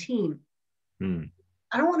to the team.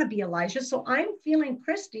 I don't want to be Elijah. So I'm feeling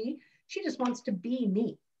Christy. She just wants to be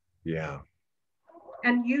me. Yeah.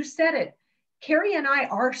 And you said it. Carrie and I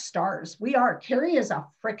are stars. We are. Carrie is a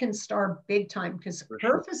freaking star big time, because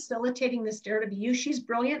her facilitating this Dare to Be You, she's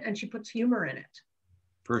brilliant and she puts humor in it.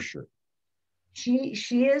 For sure. She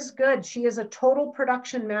is good. She is a total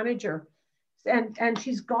production manager. And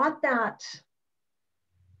she's got that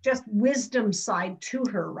just wisdom side to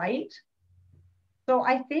her, right? So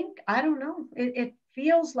I think, I don't know, it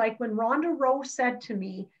feels like when Rhonda Rowe said to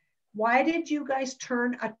me, why did you guys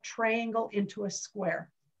turn a triangle into a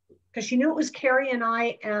square? Because she knew it was Carrie and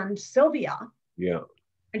I and Sylvia. Yeah.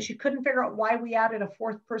 And she couldn't figure out why we added a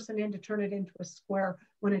fourth person in to turn it into a square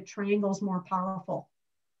when a triangle is more powerful.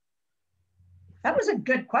 That was a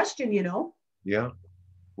good question, you know. Yeah.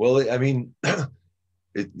 Well, I mean,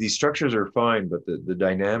 these structures are fine, but the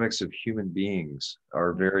dynamics of human beings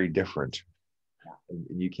are very different. Yeah.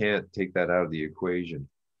 And you can't take that out of the equation.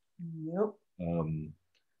 Nope.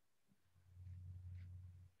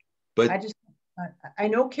 But I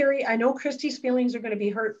know Carrie, I know Christy's feelings are going to be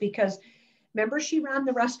hurt because remember she ran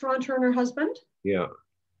the restaurant, her and her husband? yeah.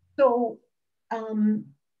 So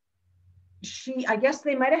I guess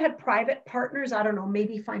they might have had private partners, I don't know,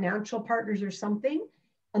 maybe financial partners or something.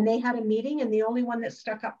 And they had a meeting and the only one that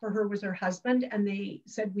stuck up for her was her husband. And they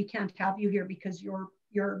said, we can't have you here because your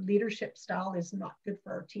leadership style is not good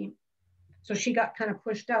for our team. So she got kind of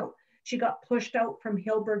pushed out. She got pushed out from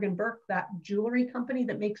Hilberg and Burke, that jewelry company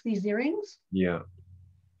that makes these earrings. Yeah.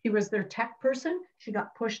 She was their tech person. She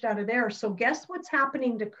got pushed out of there. So guess what's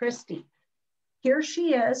happening to Christy? Here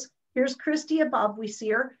she is. Here's Christy above. We see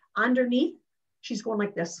her underneath. She's going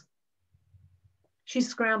like this. She's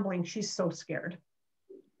scrambling. She's so scared.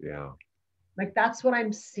 Yeah. Like that's what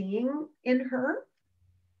I'm seeing in her.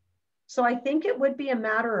 So I think it would be a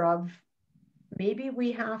matter of maybe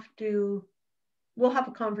we'll have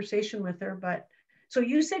a conversation with her. But so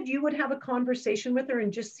you said you would have a conversation with her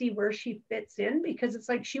and just see where she fits in, because it's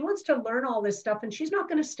like she wants to learn all this stuff and she's not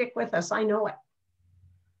going to stick with us. I know it.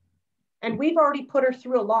 And we've already put her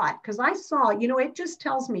through a lot because I saw, it just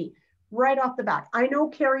tells me right off the bat. I know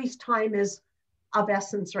Carrie's time is of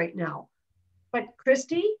essence right now. But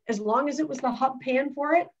Christy, as long as it was the hub paying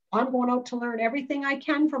for it, I'm going out to learn everything I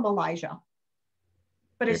can from Elijah.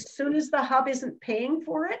 But as soon as the hub isn't paying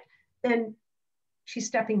for it, then she's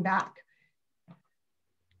stepping back.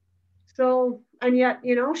 So, and yet,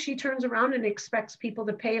 she turns around and expects people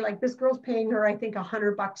to pay. Like this girl's paying her, I think,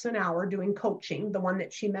 $100 an hour doing coaching, the one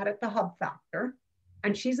that she met at the Hub Factor.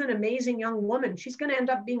 And she's an amazing young woman. She's going to end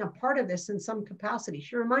up being a part of this in some capacity.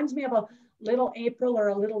 She reminds me of a little April or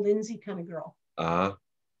a little Lindsay kind of girl. Her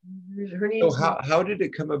name. So how did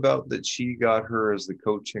it come about that she got her as the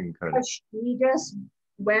coaching kind of? She just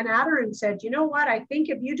went at her and said, you know what? I think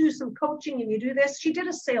if you do some coaching and you do this, she did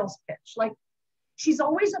a sales pitch. Like she's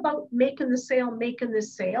always about making the sale,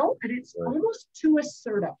 and it's almost too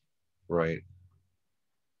assertive. Right.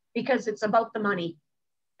 Because it's about the money.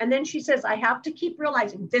 And then she says, I have to keep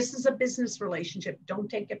realizing this is a business relationship. Don't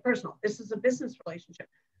take it personal. This is a business relationship.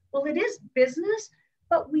 Well, it is business,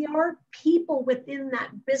 but we are people within that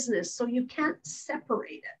business. So you can't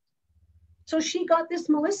separate it. So she got this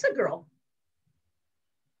Melissa girl.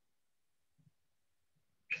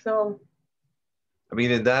 So. I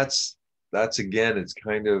mean, and that's again, it's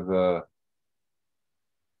kind of,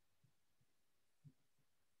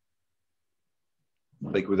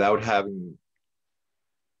 like without having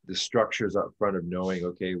the structures up front of knowing,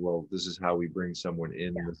 okay, well, this is how we bring someone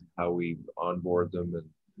in, this is how we onboard them. And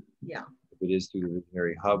if it is through the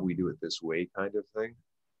Visionary Hub, we do it this way kind of thing.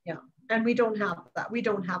 Yeah. And we don't have that. We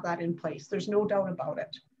don't have that in place. There's no doubt about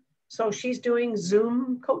it. So she's doing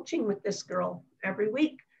Zoom coaching with this girl every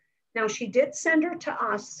week. Now she did send her to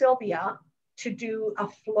us, Sylvia, to do a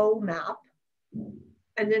flow map.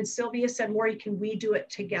 And then Sylvia said, Laurie, can we do it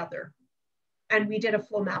together? And we did a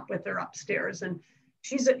flow map with her upstairs. And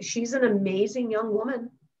she's an amazing young woman.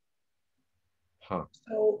 Huh.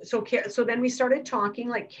 So then we started talking,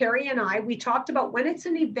 like Carrie and we talked about when it's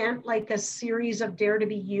an event like a series of Dare to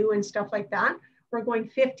Be You and stuff like that, we're going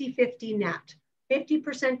 50-50 net.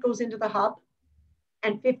 50% goes into the hub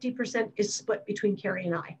and 50% is split between Carrie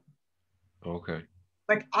and I. Okay.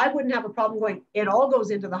 Like I wouldn't have a problem going, it all goes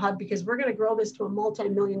into the hub because we're going to grow this to a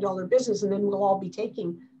multi-million-dollar business and then we'll all be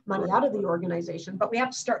taking money out of the organization, but we have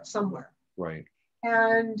to start somewhere. Right.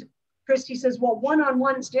 And Christy says, well,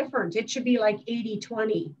 one-on-one's different. It should be like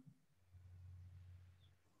 80-20.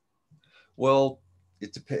 Well,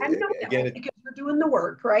 it depends. Again, because we're doing the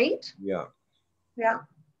work, right? Yeah. Yeah.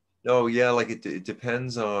 No, yeah, like it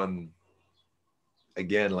depends on,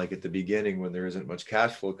 again, like at the beginning when there isn't much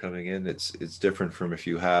cash flow coming in, it's different from if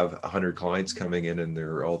you have 100 clients coming in and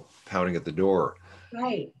they're all pounding at the door.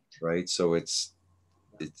 Right. Right. So it's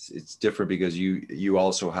different because you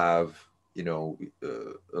also have, a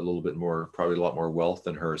little bit more, probably a lot more wealth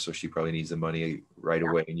than her. So she probably needs the money right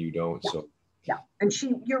away and you don't. Yeah. So. Yeah. And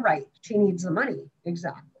you're right. She needs the money.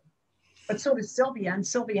 Exactly. But so does Sylvia. And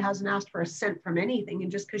Sylvia hasn't asked for a cent from anything.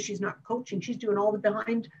 And just because she's not coaching, she's doing all the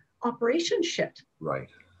behind operation shit. Right.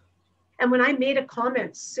 And when I made a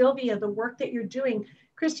comment, Sylvia, the work that you're doing,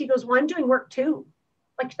 Christy goes, well, I'm doing work too.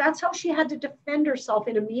 Like that's how she had to defend herself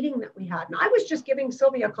in a meeting that we had. And I was just giving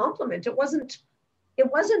Sylvia a compliment. It wasn't It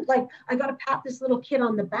wasn't like, I got to pat this little kid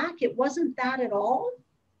on the back. It wasn't that at all.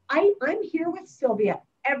 I'm here with Sylvia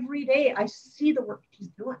every day. I see the work she's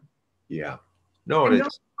doing. Yeah. No, and And not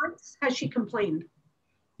it's, once has she complained.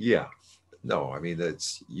 yeah. No, I mean,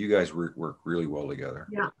 that's, you guys work really well together.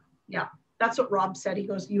 Yeah. Yeah. That's what Rob said. He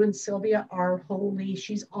goes, you and Sylvia are holy.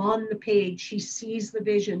 She's on the page. She sees the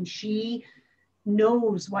vision. She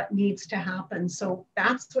knows what needs to happen. So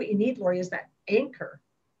that's what you need, Laurie, is that anchor.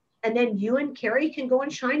 And then you and Carrie can go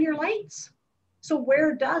and shine your lights. So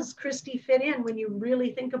where does Christy fit in when you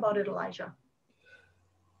really think about it, Elijah?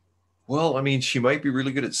 Well, I mean, she might be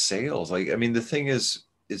really good at sales. Like, I mean, the thing is,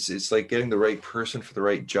 it's like getting the right person for the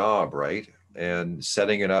right job, right? And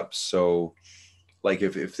setting it up so, like,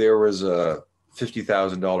 if there was a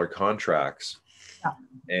 $50,000 contracts, Yeah.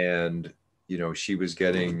 and she was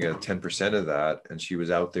getting 10% of that, and she was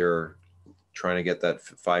out there trying to get that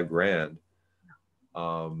 $5,000,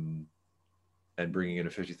 and bringing in a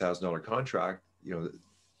 $50,000 contract,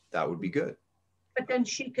 that would be good. But then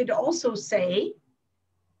she could also say,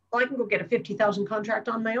 well, I can go get a 50,000 contract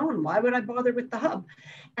on my own. Why would I bother with the hub?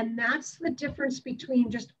 And that's the difference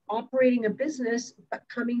between just operating a business, but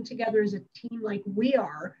coming together as a team like we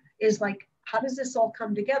are, is like, how does this all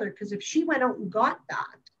come together? Because if she went out and got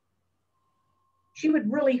that, she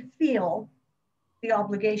would really feel the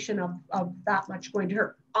obligation of that much going to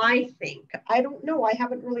her. I think. I don't know. I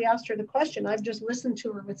haven't really asked her the question. I've just listened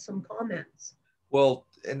to her with some comments. Well,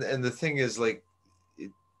 and the thing is, like,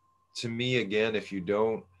 to me, again, if you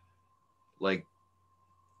don't like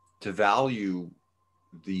to value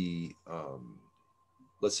the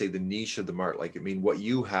let's say the niche of the market, like, I mean, what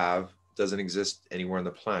you have doesn't exist anywhere on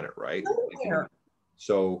the planet, right? Like,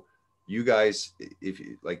 so you guys, if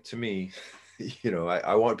you like, to me,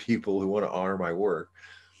 I want people who want to honor my work.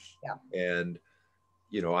 Yeah. And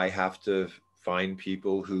I have to find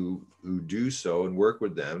people who do so and work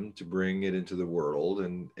with them to bring it into the world,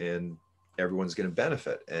 and everyone's going to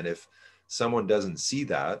benefit. And if someone doesn't see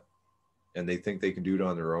that, and they think they can do it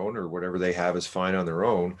on their own, or whatever they have is fine on their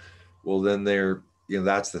own, well, then they're,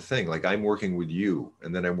 that's the thing. Like, I'm working with you,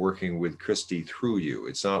 and then I'm working with Christy through you.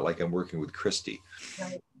 It's not like I'm working with Christy.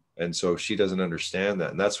 Right. And so she doesn't understand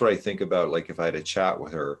that. And that's what I think about. Like, if I had a chat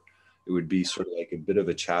with her, it would be sort of like a bit of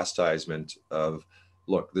a chastisement of,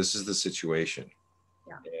 look, this is the situation.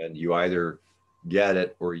 Yeah. And you either get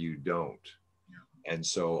it or you don't. Yeah. And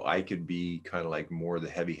so I could be kind of like more the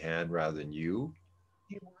heavy hand rather than you.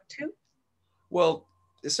 Do you want to? Well,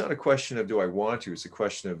 it's not a question of do I want to, it's a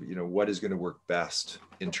question of, what is going to work best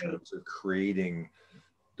in terms of creating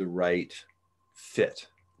the right fit,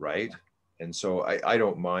 right? Yeah. And so I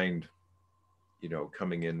don't mind,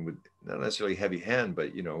 coming in with not necessarily heavy hand,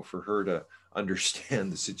 but, for her to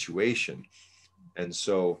understand the situation. And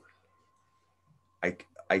so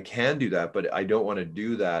I can do that, but I don't want to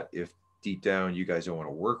do that if deep down you guys don't want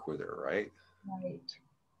to work with her, right? Right.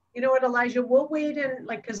 You know what, Elijah, we'll wait and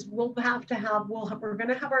because we're going to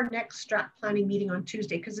have our next strat planning meeting on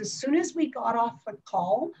Tuesday. Because as soon as we got off the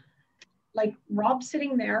call, like Rob's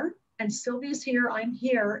sitting there and Sylvia's here, I'm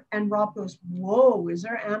here. And Rob goes, whoa, is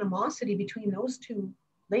there animosity between those two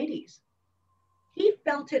ladies? He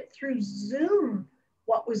felt it through Zoom,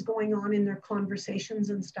 what was going on in their conversations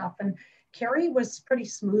and stuff. And Carrie was pretty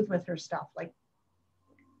smooth with her stuff. Like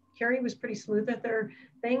Carrie was pretty smooth with her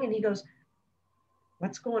thing. And he goes,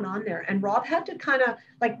 what's going on there? And Rob had to kind of,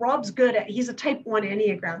 like, Rob's good at, he's a type 1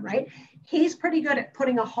 Enneagram, right? He's pretty good at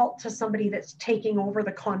putting a halt to somebody that's taking over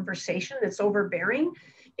the conversation, that's overbearing.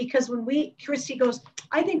 Because when Christy goes,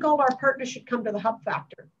 I think all our partners should come to the Hub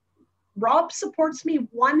Factor. Rob supports me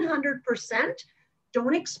 100%.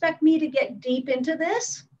 Don't expect me to get deep into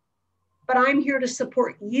this, but I'm here to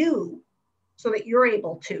support you so that you're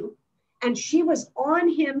able to. And she was on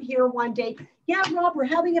him here one day. Yeah, Rob, we're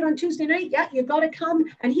having it on Tuesday night. Yeah, you got to come.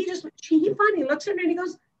 And he finally looks at her and he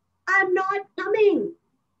goes, I'm not coming.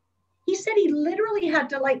 He said he literally had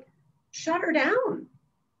to like shut her down.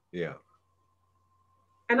 Yeah.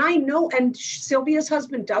 And I know, and Sylvia's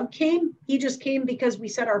husband, Doug, came. He just came because we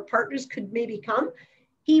said our partners could maybe come.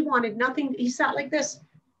 He wanted nothing. He sat like this.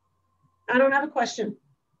 I don't have a question.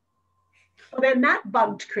 Well, then that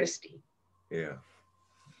bugged Christy. Yeah.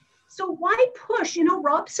 So why push?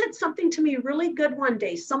 Rob said something to me really good one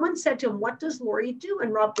day. Someone said to him, what does Laurie do?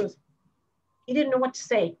 And Rob goes, he didn't know what to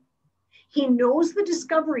say. He knows the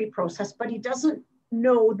discovery process, but he doesn't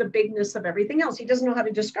know the bigness of everything else. He doesn't know how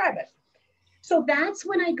to describe it. So that's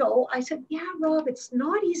when I said, yeah, Rob, it's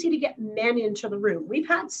not easy to get men into the room. We've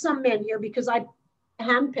had some men here because I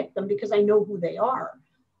handpicked them because I know who they are.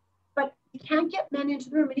 But you can't get men into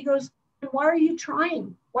the room. And he goes, why are you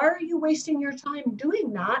trying? Why are you wasting your time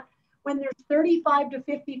doing that when there's 35 to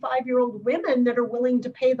 55-year-old women that are willing to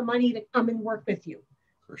pay the money to come and work with you.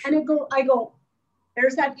 For sure. And I go,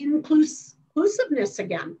 there's that inclusiveness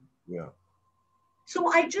again. Yeah.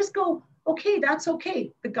 So I just go, okay, that's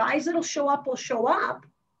okay. The guys that'll show up will show up,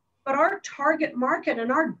 but our target market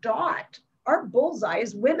and our bullseye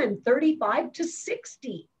is women 35 to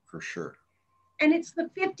 60. For sure. And it's the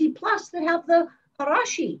 50 plus that have the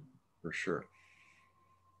harashi. For sure.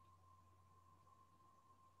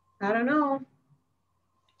 I don't know.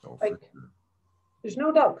 Oh, like, for sure. There's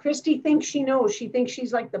no doubt. Christy thinks she knows. She thinks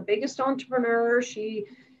she's like the biggest entrepreneur. She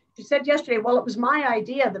said yesterday, well, it was my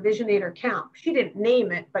idea, the Visionator Camp. She didn't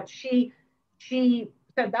name it, but she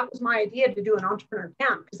said that was my idea to do an entrepreneur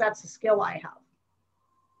camp because that's the skill I have.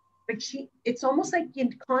 But it's almost like you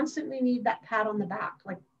constantly need that pat on the back.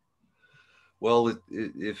 Like, well,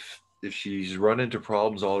 if she's run into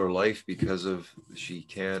problems all her life because of she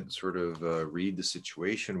can't sort of read the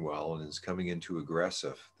situation well and is coming in too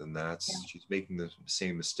aggressive, then she's making the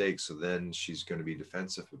same mistake. So then she's going to be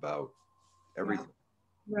defensive about everything. Yeah.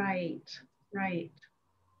 Right.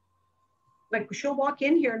 Like she'll walk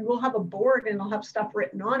in here and we'll have a board and I'll have stuff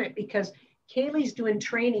written on it because Kaylee's doing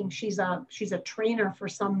training. She's a trainer for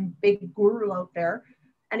some big guru out there,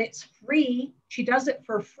 and it's free. She does it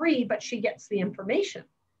for free, but she gets the information.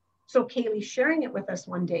 So Kaylee's sharing it with us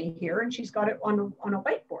one day here, and she's got it on a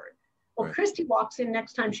whiteboard. Well, right. Christy walks in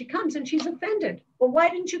next time she comes, and she's offended. Well, why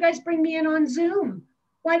didn't you guys bring me in on Zoom?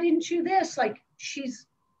 Why didn't you this? Like she's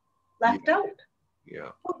left out.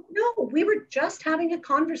 Yeah. Well, no, we were just having a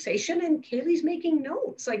conversation, and Kaylee's making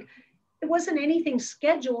notes. Like it wasn't anything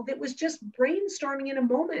scheduled. It was just brainstorming in a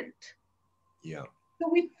moment. Yeah.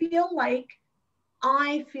 So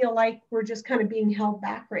I feel like we're just kind of being held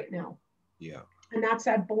back right now. Yeah. And that's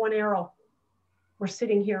that bow and arrow. We're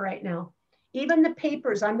sitting here right now. Even the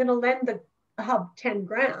papers, I'm going to lend the hub 10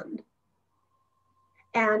 grand.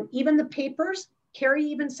 And even the papers, Carrie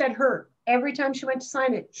even said every time she went to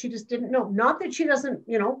sign it, she just didn't know. Not that she doesn't,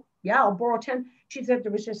 I'll borrow 10. She said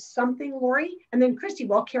there was just something, Laurie. And then Christy,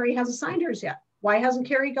 well, Carrie hasn't signed hers yet. Why hasn't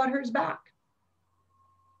Carrie got hers back?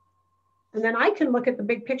 And then I can look at the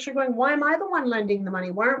big picture going, why am I the one lending the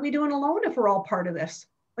money? Why aren't we doing a loan if we're all part of this?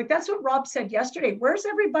 Like that's what Rob said yesterday. Where's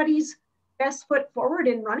everybody's best foot forward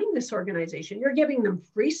in running this organization? You're giving them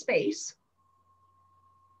free space.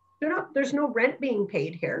 There's no rent being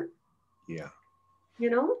paid here. Yeah.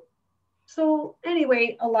 So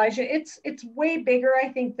anyway, Elijah, it's way bigger, I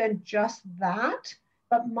think, than just that.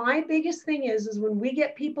 But my biggest thing is when we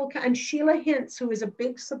get people, and Sheila Hintz, who is a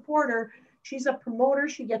big supporter, she's a promoter.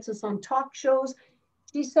 She gets us on talk shows.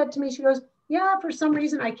 She said to me, she goes, yeah, for some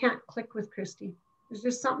reason, I can't click with Christy. There's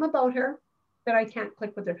just something about her that I can't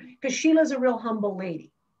click with her. Because Sheila's a real humble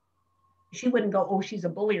lady. She wouldn't go, oh, she's a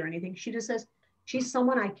bully or anything. She just says, she's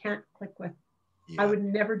someone I can't click with. Yeah. I would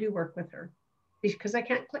never do work with her because I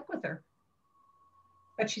can't click with her.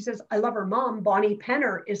 But she says, I love her mom. Bonnie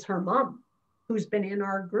Penner is her mom, who's been in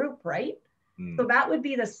our group, right? Mm. So that would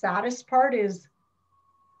be the saddest part is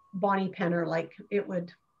Bonnie Penner, like it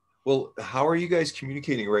would. Well, how are you guys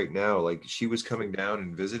communicating right now? Like she was coming down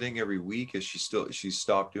and visiting every week. Is she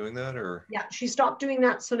stopped doing that or? Yeah, she stopped doing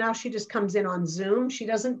that. So now she just comes in on Zoom. She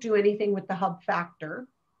doesn't do anything with the Hub Factor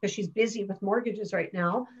because she's busy with mortgages right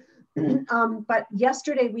now. But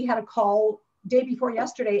yesterday we had a call day before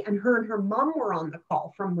yesterday and her mom were on the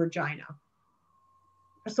call from Regina.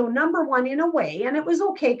 So number one, in a way, and it was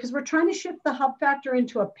okay because we're trying to shift the Hub Factor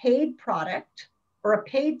into a paid product or a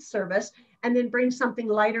paid service and then bring something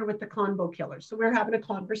lighter with the convo killers. So we're having a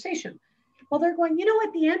conversation. Well, they're going,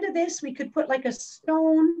 at the end of this, we could put like a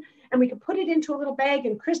stone and we could put it into a little bag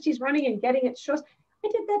and Christy's running and getting it shows. I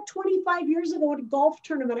did that 25 years ago at a golf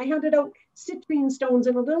tournament. I handed out citrine stones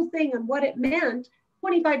and a little thing on what it meant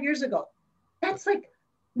 25 years ago. That's like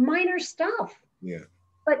minor stuff. Yeah.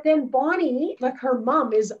 But then Bonnie, like her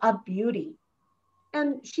mom, is a beauty.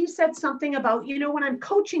 And she said something about, when I'm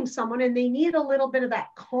coaching someone and they need a little bit of that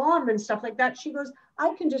calm and stuff like that, she goes,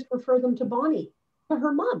 I can just refer them to Bonnie, to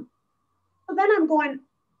her mom. So then I'm going,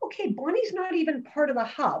 okay, Bonnie's not even part of the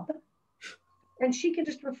hub and she can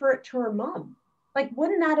just refer it to her mom. Like,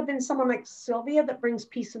 wouldn't that have been someone like Sylvia that brings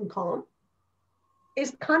peace and calm?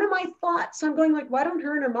 Is kind of my thought. So I'm going like, why don't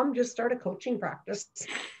her and her mom just start a coaching practice?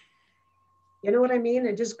 You know what I mean?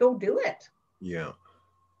 And just go do it. Yeah.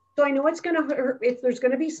 So I know it's going to hurt, if there's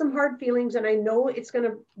going to be some hard feelings, and I know it's going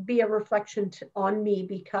to be a reflection on me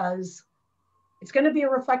because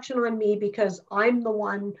I'm the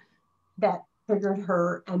one that triggered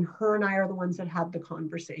her and I are the ones that had the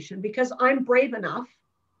conversation because I'm brave enough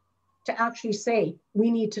to actually say,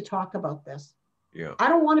 we need to talk about this. Yeah. I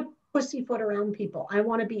don't want to pussyfoot around people. I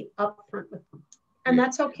want to be upfront with them. And Yeah.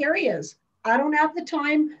 that's how Carrie is. I don't have the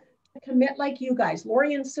time to commit like you guys.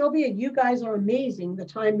 Laurie and Sylvia, you guys are amazing the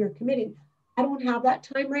time you're committing. I don't have that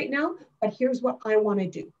time right now, but here's what I want to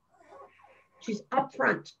do. She's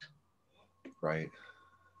upfront. Right.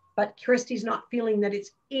 But Christy's not feeling that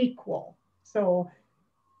it's equal. So,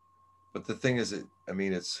 but the thing is, I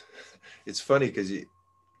mean, it's funny because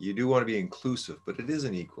you do want to be inclusive, but it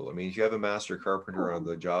isn't equal. I mean, if you have a master carpenter on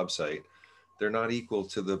the job site, they're not equal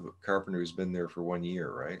to the carpenter who's been there for 1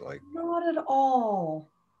 year, right? Like, not at all.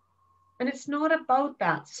 And it's not about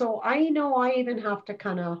that. So I know I even have to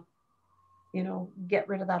kind of, get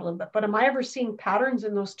rid of that a little bit. But am I ever seeing patterns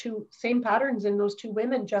in those same patterns in those two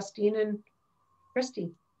women, Justine and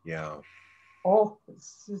Christy? yeah. Oh,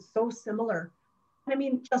 it's so similar. I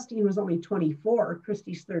mean, Justine was only 24,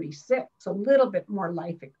 Christy's 36, so a little bit more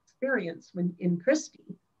life experience when in Christy.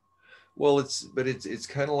 Well, it's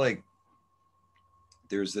kind of like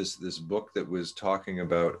there's this book that was talking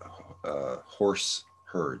about horse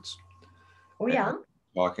herds. Oh yeah.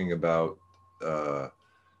 Talking about the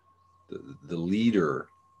leader.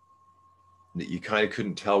 You kind of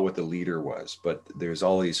couldn't tell what the leader was, but there's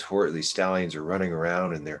all these stallions are running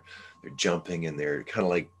around and they're jumping and they're kind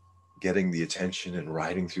of like getting the attention and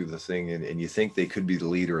riding through the thing, and you think they could be the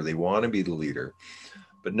leader or they want to be the leader,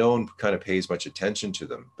 but no one kind of pays much attention to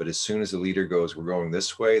them. But as soon as the leader goes, we're going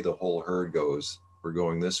this way, the whole herd goes, we're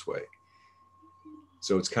going this way.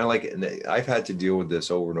 So it's kind of like, and I've had to deal with this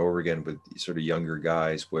over and over again with sort of younger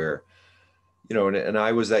guys where, and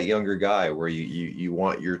I was that younger guy where you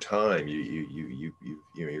want your time,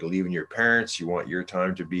 you're leaving your parents, you want your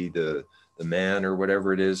time to be the man or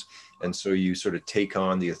whatever it is, and so you sort of take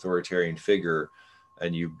on the authoritarian figure,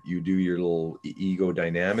 and you do your little ego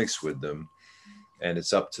dynamics with them, and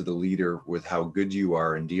it's up to the leader with how good you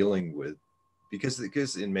are in dealing with,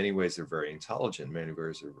 because in many ways they're very intelligent, in many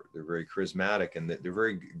ways they're very charismatic, and they're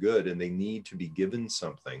very good, and they need to be given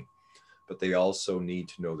something, but they also need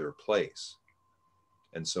to know their place.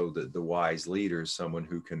 And so the wise leader is someone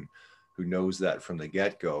who knows that from the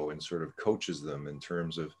get-go and sort of coaches them in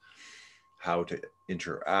terms of how to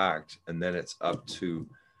interact. And then it's up to,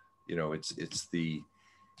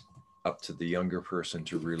 up to the younger person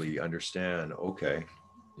to really understand, okay,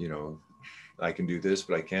 I can do this,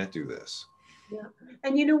 but I can't do this. Yeah.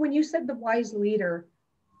 And when you said the wise leader,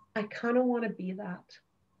 I kind of want to be that.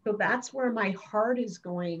 So that's where my heart is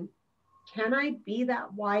going. Can I be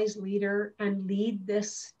that wise leader and lead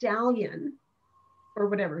this stallion, or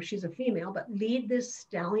whatever, she's a female, but lead this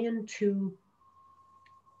stallion to,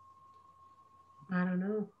 I don't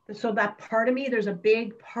know. So that part of me, there's a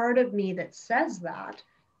big part of me that says that.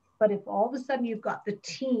 But if all of a sudden you've got the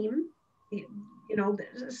team,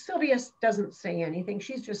 Sylvia doesn't say anything.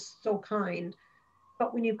 She's just so kind.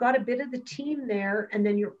 But when you've got a bit of the team there, and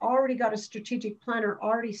then you've already got a strategic planner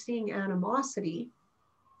already seeing animosity,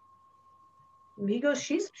 he goes,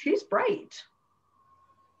 she's bright.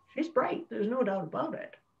 She's bright. There's no doubt about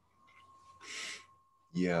it.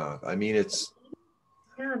 Yeah. I mean, it's.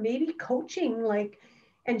 Yeah, maybe coaching,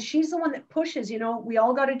 and she's the one that pushes, we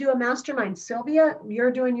all got to do a mastermind. Sylvia,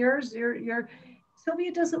 you're doing yours.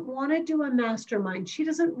 Sylvia doesn't want to do a mastermind. She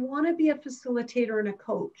doesn't want to be a facilitator and a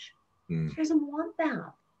coach. She doesn't want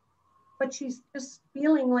that. But she's just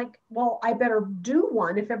feeling like, well, I better do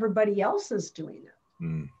one if everybody else is doing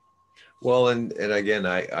it. Well, and again,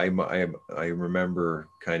 I remember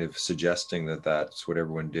kind of suggesting that that's what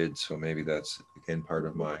everyone did. So maybe that's again part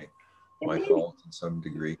of my fault in some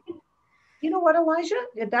degree. You know what, Elijah?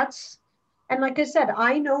 And like I said,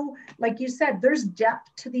 I know, like you said, there's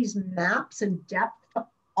depth to these maps and depth of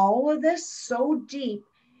all of this so deep.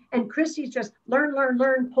 And Christy's just learn,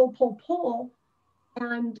 pull.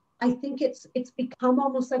 And I think it's become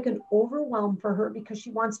almost like an overwhelm for her because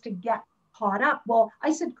she wants to get caught up. Well,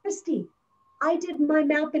 I said, Christy, I did my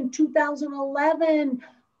map in 2011.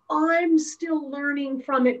 I'm still learning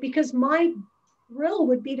from it because my thrill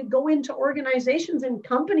would be to go into organizations and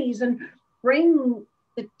companies and bring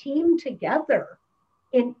the team together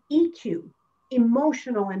in EQ,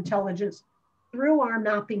 emotional intelligence, through our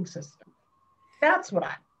mapping system. That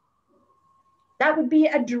would be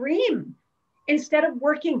a dream. Instead of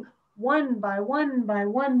working one by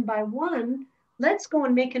one, let's go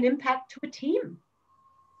and make an impact to a team.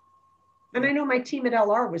 And I know my team at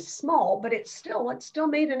LR was small, but it still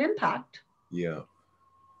made an impact. Yeah.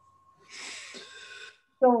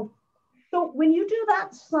 So when you do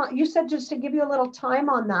that, you said just to give you a little time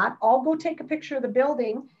on that, I'll go take a picture of the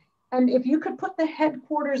building. And if you could put the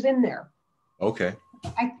headquarters in there. Okay.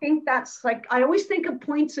 I think that's I always think of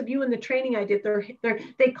points of view in the training I did.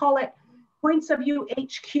 They call it Points of View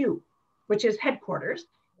HQ, which is headquarters,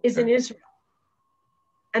 is in Okay. Israel.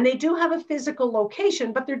 And they do have a physical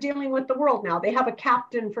location, but they're dealing with the world now. They have a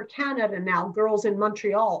captain for Canada now, girls in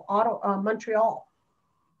Montreal, Montreal.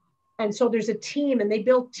 And so there's a team, and they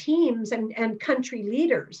build teams and country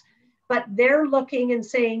leaders. But they're looking and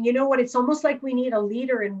saying, you know what, it's almost like we need a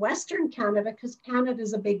leader in Western Canada because Canada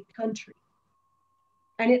is a big country.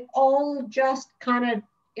 And it all just kind of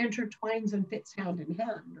intertwines and fits hand in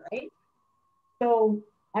hand, right? So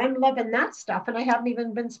I'm loving that stuff, and I haven't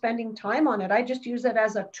even been spending time on it. I just use it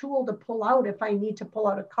as a tool to pull out if I need to pull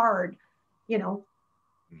out a card. You know,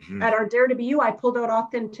 at our Dare to Be You, I pulled out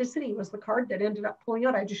Authenticity was the card that ended up pulling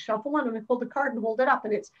out. I just shuffle one and I pull the card and hold it up,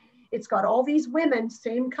 and it's got all these women,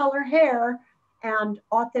 same color hair, and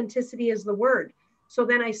authenticity is the word. So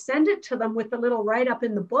then I send it to them with the little write-up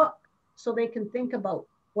in the book so they can think about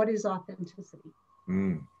what is authenticity.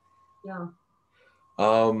 Yeah.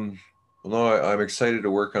 Well, no, I'm excited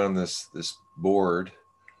to work on this board.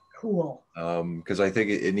 Cool. Because I think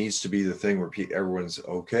it needs to be the thing where everyone's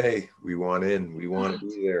okay. We want in. We want to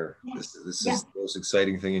be there. This is the most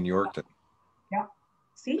exciting thing in Yorkton. Yeah.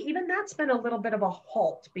 See, even that's been a little bit of a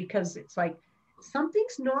halt because it's like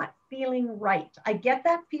something's not feeling right. I get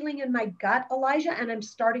that feeling in my gut, Elijah, and I'm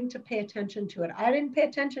starting to pay attention to it. I didn't pay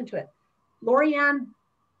attention to it. Laurie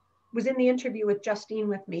was in the interview with Justine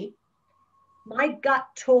with me. My gut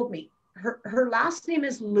told me her last name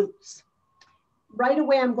is Lutz. Right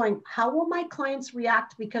away, I'm going, how will my clients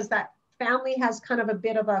react? Because that family has kind of a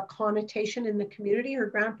bit of a connotation in the community. Her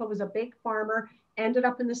grandpa was a big farmer, ended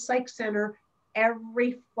up in the psych center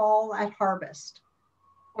every fall at harvest.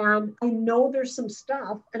 And I know there's some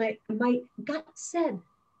stuff, and my gut said,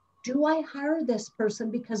 do I hire this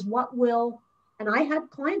person? Because what will, and I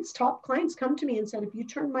had top clients come to me and said, if you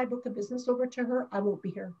turn my book of business over to her, I won't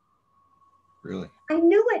be here. Really? I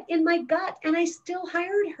knew it in my gut, and I still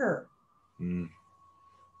hired her.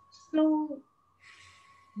 So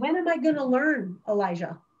when am I going to learn,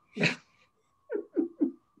 Elijah?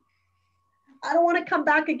 I don't want to come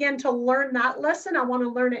back again to learn that lesson. I want to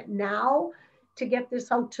learn it now to get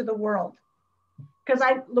this out to the world. Because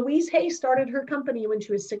Louise Hay started her company when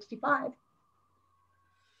she was 65.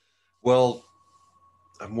 Well,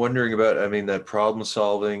 I'm wondering about, that problem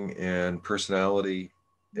solving and personality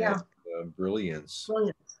and brilliance.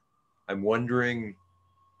 I'm wondering,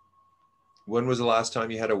 when was the last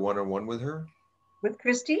time you had a one-on-one with her? With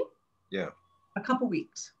Christy? Yeah. A couple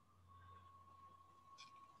weeks.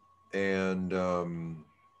 And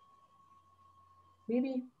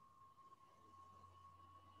maybe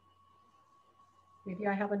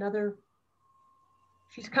I have another.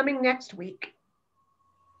 She's coming next week.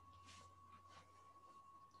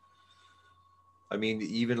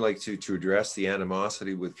 Even like to address the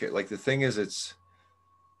animosity with, like, the thing is, is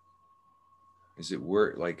it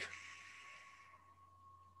work? Like,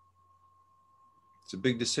 it's a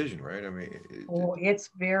big decision, right? It's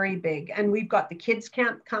very big. And we've got the kids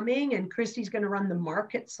camp coming, and Christy's going to run the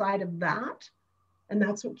market side of that. And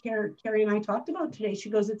that's what Carrie and I talked about today. She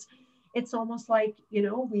goes, it's almost like,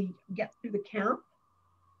 we get through the camp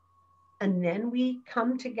and then we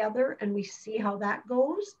come together and we see how that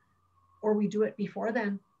goes, or we do it before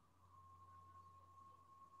then.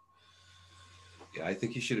 Yeah, I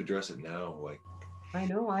think you should address it now. I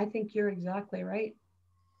know, I think you're exactly right.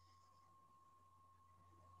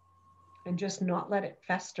 And just not let it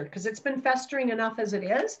fester, because it's been festering enough as it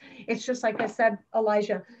is. It's just like I said,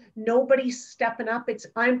 Elijah, nobody's stepping up.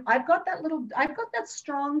 I've got that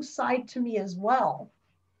strong side to me as well.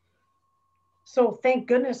 So thank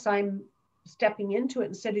goodness I'm stepping into it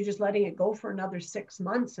instead of just letting it go for another 6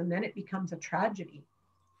 months, and then it becomes a tragedy.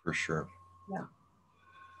 For sure. Yeah.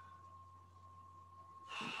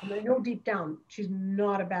 And I know deep down she's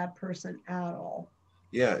not a bad person at all.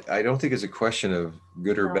 Yeah, I don't think it's a question of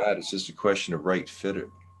good or bad. It's just a question of right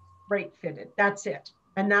fitted. Right fitted. That's it.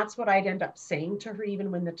 And that's what I'd end up saying to her,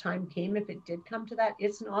 even when the time came, if it did come to that.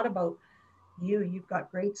 It's not about you've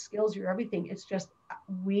got great skills, you're everything. It's just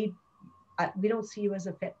we don't see you as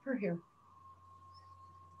a fit for here.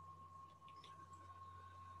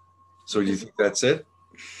 So do you think that's it?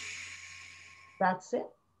 That's it.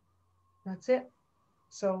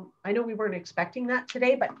 So I know we weren't expecting that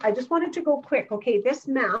today, but I just wanted to go quick. Okay, this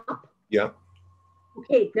map. Yeah.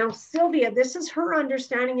 Okay, now Sylvia, this is her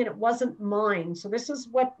understanding and it wasn't mine. So this is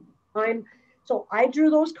what so I drew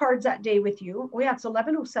those cards that day with you. Oh yeah, it's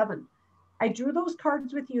 11:07. I drew those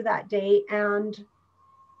cards with you that day, and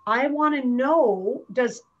I want to know,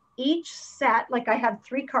 does each set, like I had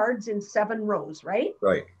 3 cards in 7 rows, right?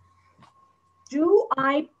 Right. do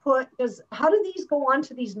I put, how do these go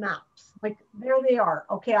onto these maps? Like, there they are.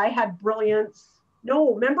 Okay, I had brilliance.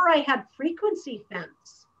 No, remember I had frequency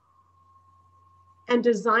fence and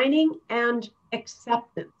designing and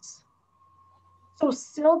acceptance. So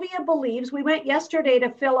Sylvia believes, we went yesterday to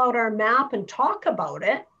fill out our map and talk about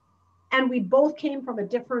it, and we both came from a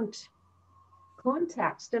different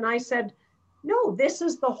context. And I said, no, this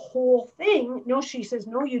is the whole thing. No, she says,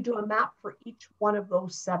 no, you do a map for each one of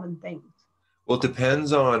those 7 things. Well, it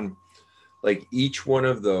depends on, like, each one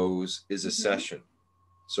of those is a session.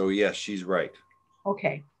 So yes, she's right.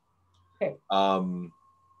 Okay. Okay.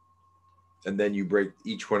 And then you break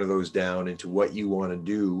each one of those down into what you want to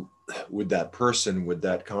do with that person, with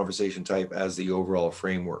that conversation type as the overall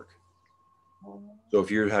framework. So if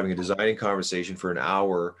you're having a designing conversation for an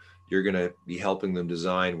hour, you're going to be helping them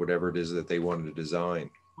design whatever it is that they wanted to design.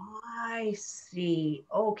 I see.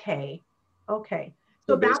 Okay. Okay.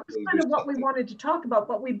 So that was kind of what we wanted to talk about,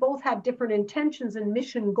 but we both had different intentions and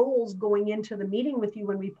mission goals going into the meeting with you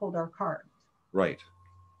when we pulled our cards. Right.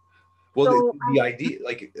 Well, so the idea,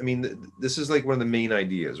 like, I mean, this is like one of the main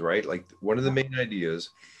ideas, right? Like, one of the main ideas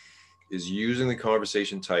is using the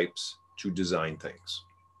conversation types to design things.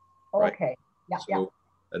 Right? Okay. Yeah. So,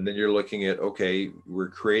 and then you're looking at, okay, we're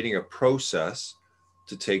creating a process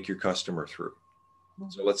to take your customer through.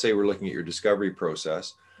 So let's say we're looking at your discovery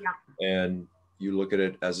process, and you look at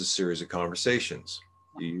it as a series of conversations.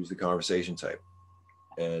 You use the conversation type.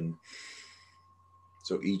 And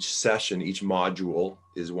so each session, each module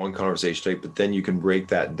is one conversation type, but then you can break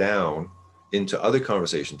that down into other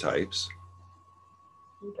conversation types,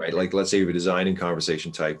 right? Like, let's say you have a designing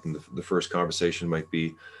conversation type, and the first conversation might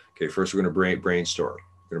be, okay, first we're going to brainstorm.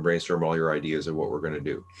 We're going to brainstorm all your ideas of what we're going to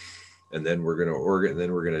do. And then we're going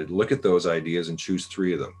to look at those ideas and choose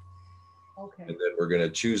 3 of them. Okay. And then we're going to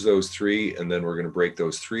choose those 3, and then we're going to break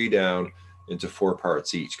those 3 down into 4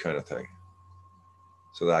 parts each, kind of thing.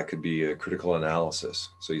 So that could be a critical analysis.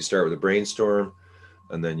 So you start with a brainstorm,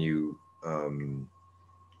 and then you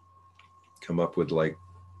come up with, like,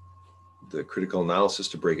 the critical analysis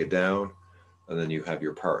to break it down, and then you have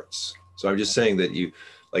your parts. So I'm just saying that you,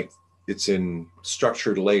 like, it's in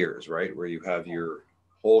structured layers, right? Where you have your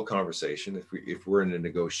whole conversation. If we're in a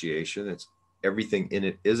negotiation, it's everything in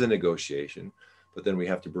it is a negotiation, but then we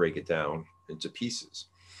have to break it down into pieces.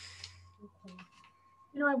 Okay.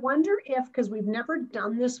 You know, I wonder if, because we've never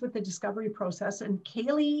done this with the discovery process, and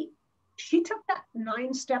Kaylee, she took that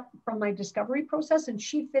 9-step from my discovery process and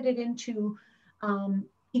she fit it into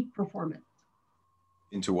peak performance.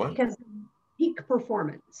 Into what? Because peak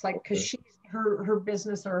performance, like, because she's her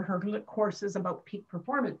business or her course is about peak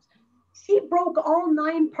performance. She broke all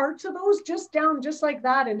 9 parts of those just down just like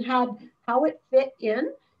that and had how it fit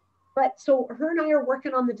in. But so her and I are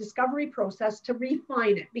working on the discovery process to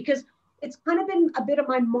refine it, because it's kind of been a bit of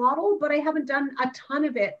my model, but I haven't done a ton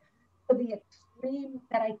of it to the extreme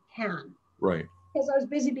that I can. Right. Because I was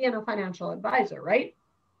busy being a financial advisor, right?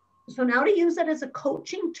 So now to use it as a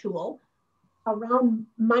coaching tool around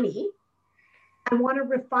money, I want to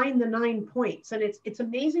refine the 9 points. And it's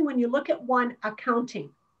amazing when you look at one, accounting.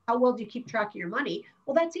 How well do you keep track of your money?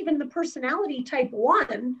 Well, that's even the personality type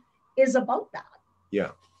 1 is about that.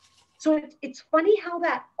 Yeah. So it's funny how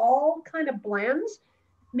that all kind of blends.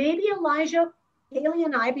 Maybe Elijah, Haley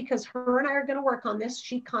and I, because her and I are going to work on this,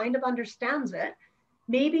 she kind of understands it.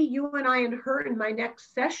 Maybe you and I and her in my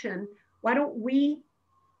next session, why don't we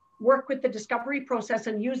work with the discovery process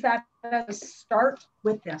and use that as a start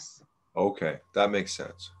with this? Okay, that makes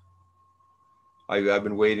sense. I've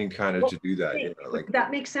been waiting kind of to do that. You know, like,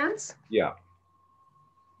 that makes sense? Yeah.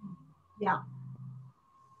 Yeah.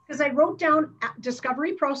 Because I wrote down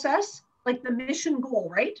discovery process, like the mission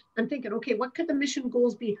goal, right? I'm thinking, okay, what could the mission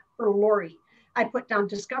goals be for Laurie? I put down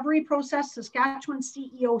discovery process, Saskatchewan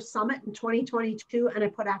CEO Summit in 2022, and I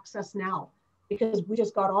put access now, because we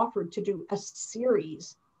just got offered to do a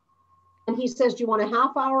series. And he says, do you want a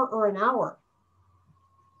half hour or an hour?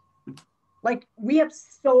 Like, we have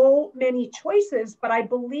so many choices, but I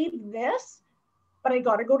believe this, but I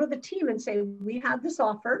got to go to the team and say, we had this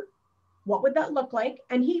offer. What would that look like?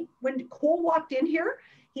 And when Cole walked in here,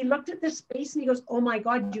 he looked at this space and he goes, oh my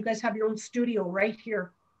God, you guys have your own studio right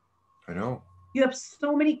here. I know. You have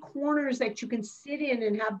so many corners that you can sit in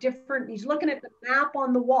and have different, he's looking at the map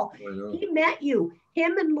on the wall. He met you,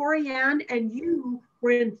 him and Laurie and you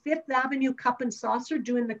were in 5th Avenue Cup and Saucer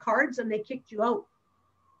doing the cards, and they kicked you out.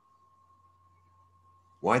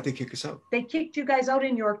 Why'd they kick us out? They kicked you guys out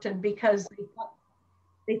in Yorkton because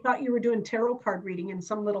they thought you were doing tarot card reading in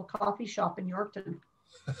some little coffee shop in Yorkton.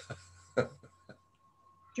 Do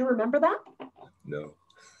you remember that? No.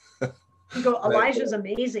 You go, Elijah's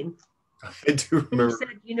amazing. I do And he remember.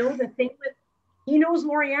 said, you know, the thing with, he knows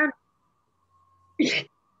Laurie Ann.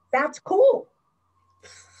 That's cool.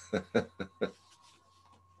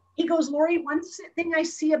 He goes, Laurie, one thing I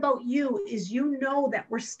see about you is you know that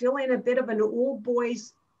we're still in a bit of an old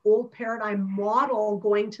boys, old paradigm model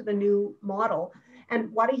going to the new model.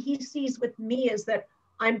 And what he sees with me is that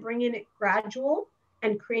I'm bringing it gradual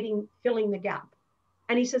and filling the gap.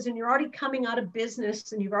 And he says, and you're already coming out of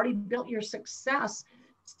business and you've already built your success.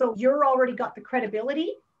 So you're already got the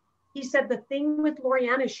credibility. He said the thing with Laurie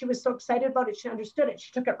Ann is she was so excited about it. She understood it.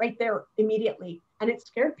 She took it right there immediately. And it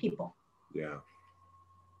scared people. Yeah.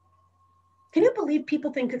 Can you believe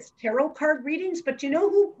people think it's tarot card readings? But you know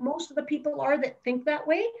who most of the people are that think that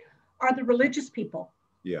way? Are the religious people.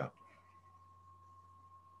 Yeah.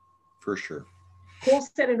 For sure. Cole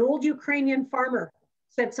said an old Ukrainian farmer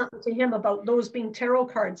said something to him about those being tarot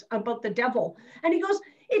cards, about the devil. And he goes,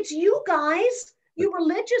 it's you guys, you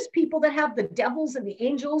religious people that have the devils and the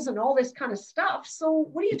angels and all this kind of stuff. So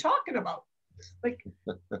what are you talking about? Like,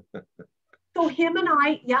 so him and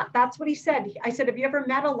I, yeah, that's what he said. I said, have you ever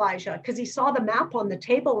met Elijah? Because he saw the map on the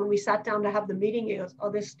table when we sat down to have the meeting. He goes,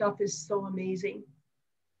 oh, this stuff is so amazing.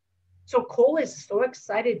 So Cole is so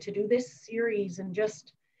excited to do this series and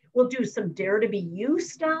just, we'll do some Dare to Be You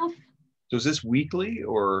stuff. So is this weekly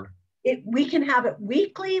or? We can have it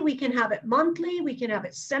weekly, we can have it monthly, we can have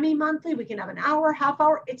it semi-monthly, we can have an hour, half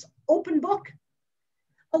hour. It's open book.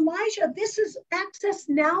 Elijah, this is access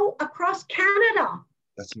now across Canada.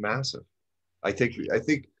 That's massive. I think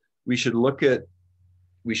we should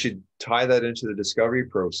tie that into the discovery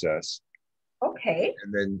process. Okay.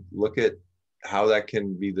 And then look at how that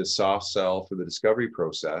can be the soft sell for the discovery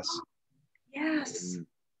process. Yes.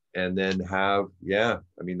 And then have, yeah,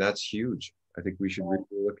 I mean, that's huge. I think we should really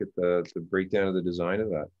look at the breakdown of the design of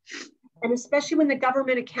that. And especially when the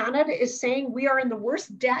government of Canada is saying we are in the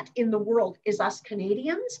worst debt in the world is us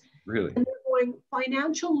Canadians. Really? And they're going,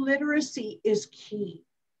 financial literacy is key.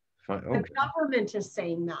 Fine. Okay. The government is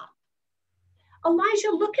saying that.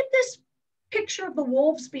 Elijah, look at this picture of the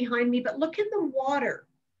wolves behind me, but look in the water.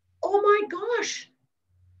 Oh my gosh.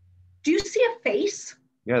 Do you see a face?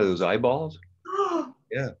 Yeah, those eyeballs. Oh,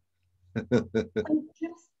 yeah.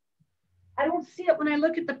 I don't see it when I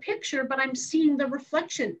look at the picture, but I'm seeing the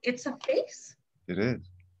reflection. It's a face. It is.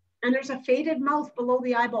 And there's a faded mouth below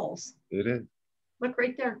the eyeballs. It is. Look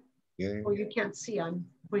right there. Yeah. Oh, you can't see. I'm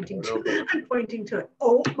pointing to it. I'm pointing to it.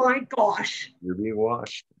 Oh my gosh. You're being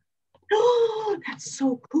watched. Oh, that's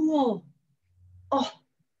so cool. Oh.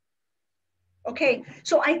 Okay.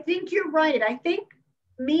 So I think you're right. I think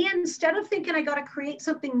me, instead of thinking I got to create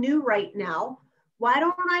something new right now, why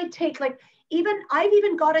don't I take I've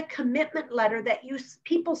even got a commitment letter that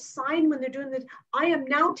people sign when they're doing this. I am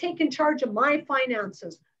now taking charge of my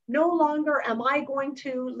finances. No longer am I going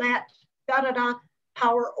to let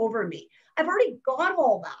power over me. I've already got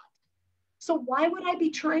all that. So why would I be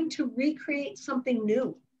trying to recreate something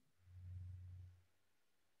new?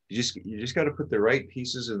 You just got to put the right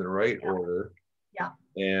pieces in the right order. Yeah.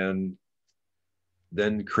 And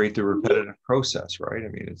then create the repetitive process, right? I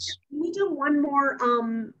mean, it's. Can we do one more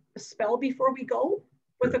spell before we go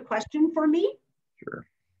with a question for me? Sure.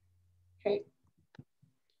 Okay.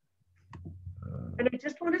 And I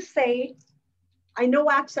just want to say, I know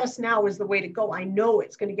Access Now is the way to go. I know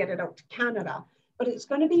it's going to get it out to Canada, but it's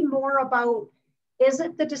going to be more about, is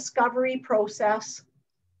it the discovery process?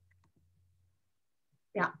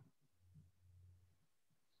 Yeah.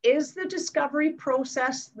 Is the discovery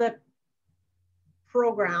process the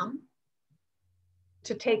program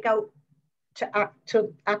to take out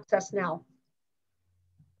to Access Now?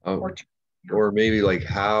 Or maybe like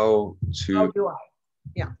how do I?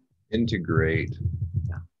 Yeah. Integrate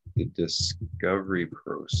the discovery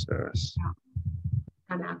process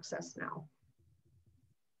and Access Now.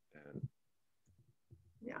 And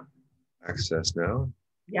yeah. Access Now.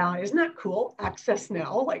 Yeah, isn't that cool? Access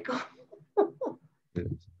Now, like.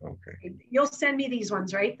 Okay. You'll send me these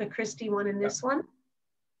ones, right? The Christy one and this one.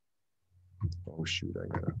 Oh shoot, I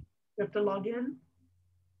gotta. You have to log in.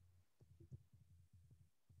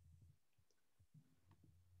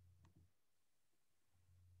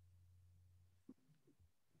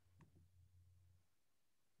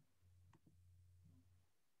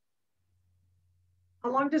 How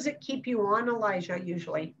long does it keep you on, Elijah,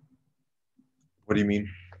 usually? What do you mean?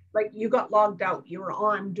 Like you got logged out, you were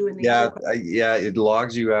on doing the yeah, it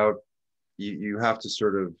logs you out. You have to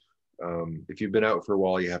sort of, if you've been out for a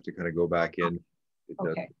while, you have to kind of go back in.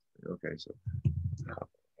 Okay. Okay, so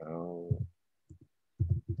how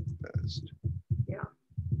best? Yeah,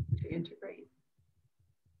 to integrate.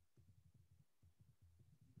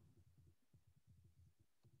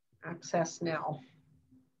 access now.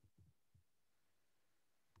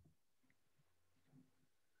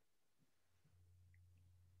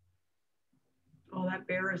 Oh, that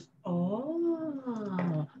bear is,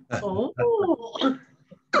 oh.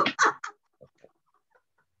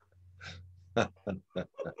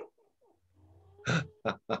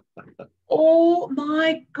 Oh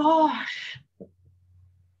my gosh.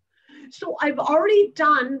 So I've already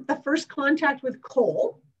done the first contact with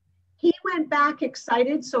Cole. He went back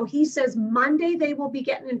excited. So he says Monday they will be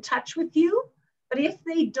getting in touch with you. But if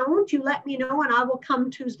they don't, you let me know and I will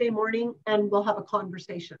come Tuesday morning and we'll have a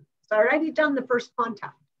conversation. So I already done the first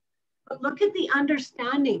contact. But look at the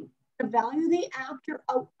understanding, the value, the after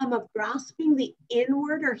outcome of grasping the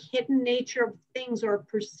inward or hidden nature of things or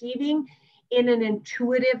perceiving in an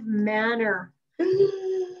intuitive manner.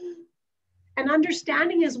 And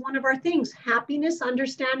understanding is one of our things, happiness,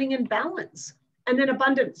 understanding, and balance. And then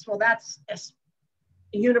abundance, well, that's a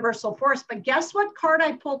universal force. But guess what card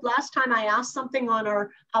I pulled last time I asked something on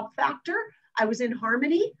our hub factor? I was in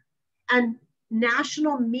harmony and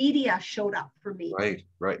national media showed up for me.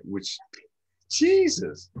 Right. Which,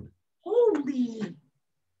 Jesus. Holy.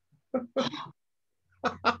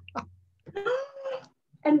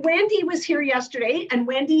 And Wendy was here yesterday, and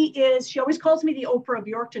Wendy she always calls me the Oprah of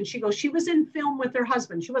Yorkton. She goes, she was in film with her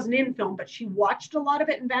husband. She wasn't in film, but she watched a lot of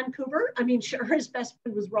it in Vancouver. I mean, his best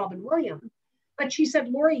friend was Robin Williams. But she said,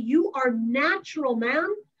 Laurie, you are natural, man.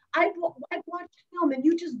 I've watched film and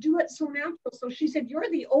you just do it so natural. So she said, you're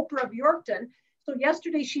the Oprah of Yorkton. So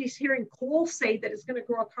yesterday she's hearing Cole say that it's going to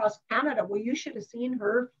go across Canada. Well, you should have seen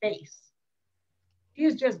her face. She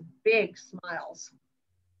is just big smiles.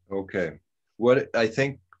 Okay. What I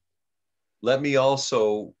think, let me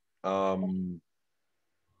also, I'll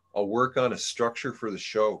work on a structure for the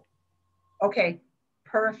show. Okay,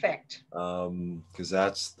 perfect. Because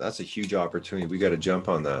that's a huge opportunity. We got to jump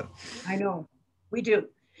on that. I know, we do.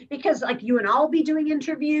 Because like you and I'll be doing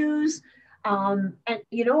interviews. And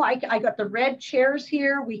you know, I got the red chairs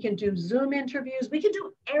here. We can do Zoom interviews. We can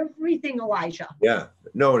do everything, Elijah. Yeah,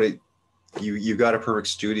 no, you got a perfect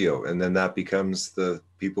studio, and then that becomes the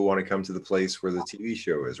people want to come to the place where the TV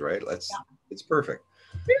show is, right? It's perfect.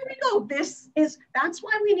 There we go. That's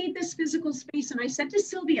why we need this physical space. And I said to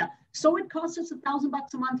Sylvia, so it costs us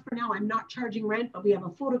 $1,000 a month for now. I'm not charging rent, but we have a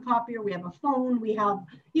photocopier, we have a phone, we have,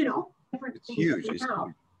 you know, different It's things huge. that we It's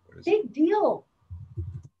have. huge. Big deal.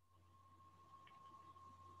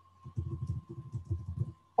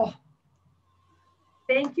 Oh,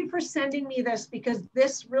 thank you for sending me this, because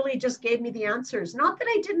this really just gave me the answers. Not that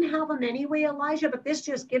I didn't have them anyway, Elijah, but this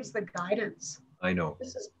just gives the guidance. I know.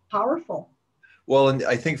 This is powerful. Well, and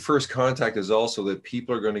I think first contact is also that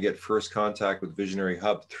people are going to get first contact with Visionary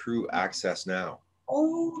Hub through Access Now.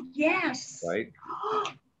 Oh, yes. Right.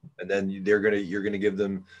 And then you're going to give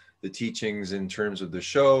them the teachings in terms of the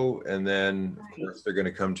show. And then of course they're going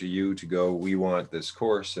to come to you to go, we want this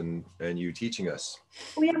course and you teaching us.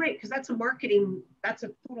 Oh yeah, right. Because that's a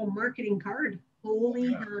total marketing card.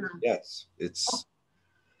 Holy Hannah. Yes. It's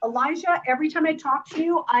Elijah, every time I talk to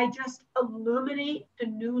you, I just illuminate the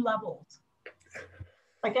new levels.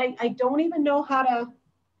 Like I don't even know how to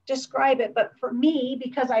describe it, but for me,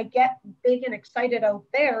 because I get big and excited out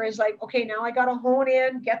there, is like, okay, now I got to hone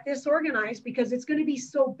in, get this organized, because it's going to be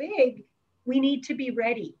so big. We need to be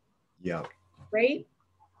ready. Yeah. Right.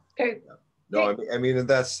 Okay. No, I mean,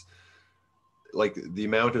 that's like the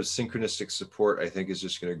amount of synchronistic support, I think, is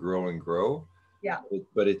just going to grow and grow. Yeah.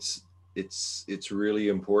 But it's really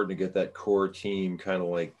important to get that core team kind of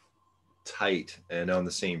like tight and on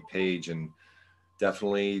the same page. And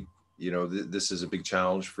definitely, you know, this is a big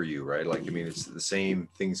challenge for you, right? Like, I mean, it's the same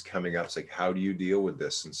things coming up. It's like, how do you deal with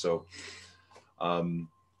this? And so I'm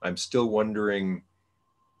still wondering,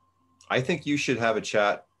 I think you should have a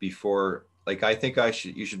chat before, like, I think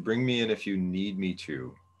you should bring me in if you need me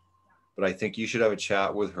to, but I think you should have a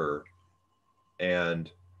chat with her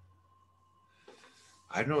and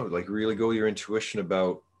I don't know, like really go your intuition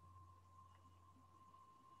about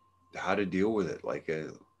how to deal with it. Like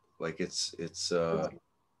it's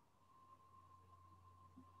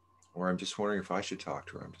or I'm just wondering if I should talk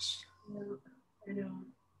to her. I know.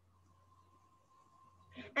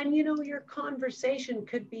 And you know, your conversation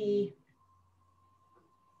could be,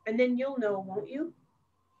 and then you'll know, won't you?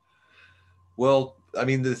 Well, I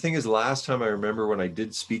mean, the thing is, last time I remember when I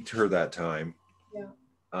did speak to her that time,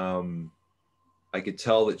 I could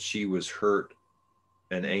tell that she was hurt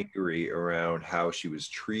and angry around how she was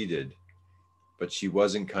treated, but she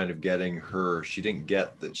wasn't kind of she didn't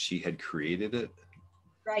get that she had created it.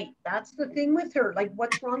 Right. That's the thing with her. Like,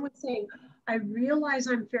 what's wrong with saying, I realize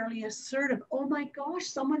I'm fairly assertive. Oh my gosh,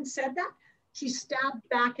 someone said that. she stabbed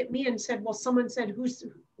back at me and said, well, someone said, who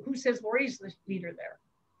says Laurie's the leader there?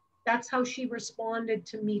 That's how she responded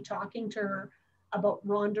to me talking to her about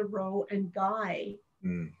Rhonda Rowe and Guy,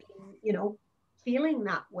 you know, feeling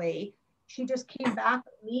that way. She just came back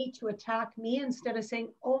at me to attack me instead of saying,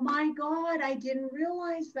 oh my God, I didn't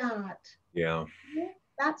realize that. Yeah.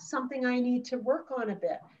 That's something I need to work on a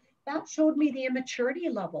bit. That showed me the immaturity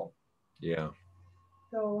level. Yeah.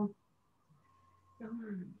 So, okay.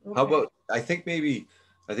 How about, I think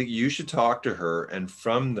you should talk to her, and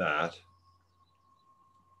from that,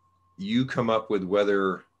 you come up with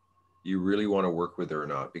whether you really want to work with her or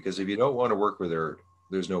not. Because if you don't want to work with her,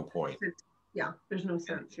 there's no point. Yeah, there's no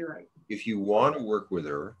sense. You're right. If you want to work with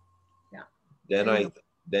her,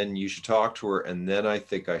 then you should talk to her, and then I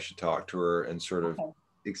think I should talk to her and sort of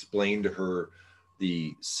explain to her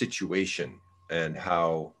the situation and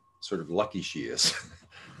how sort of lucky she is.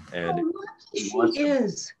 And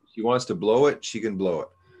she wants to blow it, she can blow it.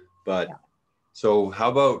 But so how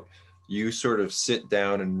about you sort of sit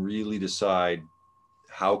down and really decide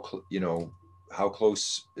how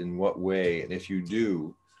close, in what way, and if you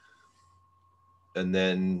do, and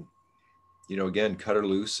then, again, cut her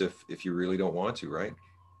loose if you really don't want to, right?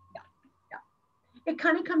 It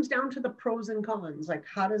kind of comes down to the pros and cons. Like,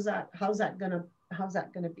 how's that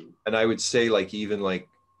gonna be? And I would say, like, even like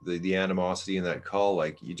the animosity in that call,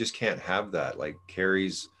 like, you just can't have that. Like,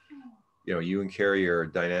 Carrie's, you and Carrie are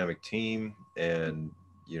a dynamic team, and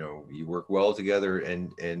you work well together,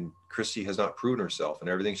 and Christy has not proven herself, and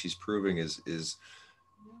everything she's proving is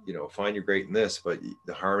fine, you're great in this, but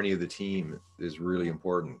the harmony of the team is really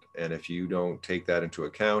important. And if you don't take that into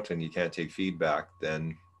account and you can't take feedback,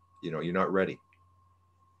 then you're not ready.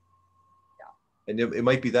 And it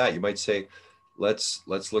might be that you might say, let's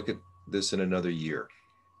look at this in another year.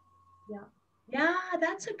 Yeah,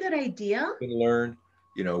 that's a good idea. We can learn,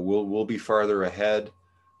 we'll be farther ahead.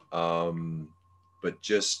 But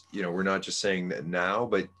just, we're not just saying that now,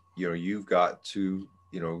 but you've got to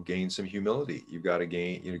gain some humility. You've got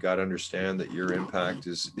to understand that your impact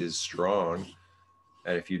is strong,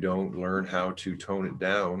 and if you don't learn how to tone it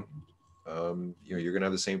down, you're gonna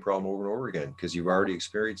have the same problem over and over again, because you've already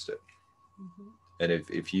experienced it. And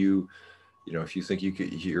if you think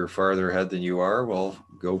you're farther ahead than you are, well,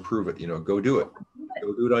 go prove it. Go do it.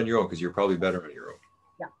 Go do it on your own, because you're probably better on your own.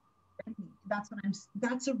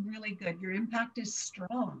 That's a really good. Your impact is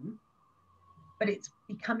strong, but it's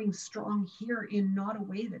becoming strong here in not a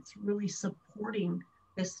way that's really supporting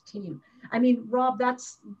this team. I mean, Rob,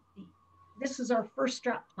 this is our first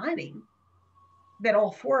strat planning that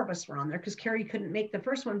all four of us were on there, because Carrie couldn't make the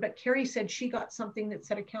first one, but Carrie said she got something that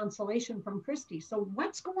said a cancellation from Christy. So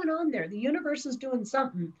what's going on there? The universe is doing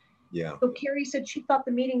something. Yeah. So Carrie said she thought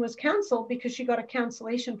the meeting was canceled because she got a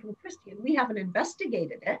cancellation from Christy, and we haven't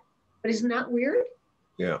investigated it. But isn't that weird?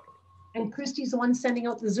 Yeah. And Christy's the one sending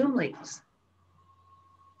out the Zoom links.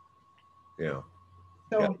 Yeah.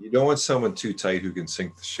 So, yeah. You don't want someone too tight who can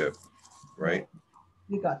sink the ship, right?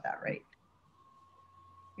 You got that right.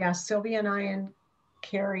 Yeah, Sylvia and I and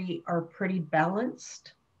Carrie are pretty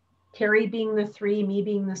balanced. Carrie being the 3, me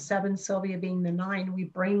being the 7, Sylvia being the 9. We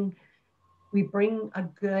bring a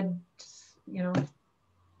good,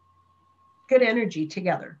 good energy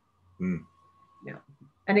together. Yeah.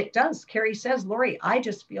 And it does. Carrie says, Laurie, I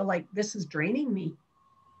just feel like this is draining me.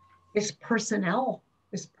 This personnel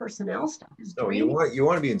stuff is draining. You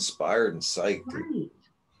want to be inspired and psyched. Right.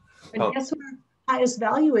 And guess what our highest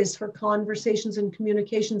value is for conversations and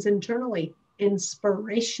communications internally?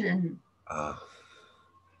 Inspiration.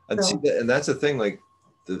 And that's the thing, like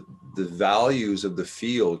the values of the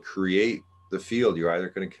field create the field. You're either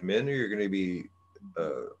going to come in or you're going to be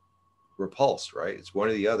repulsed, right? It's one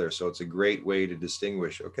or the other. So it's a great way to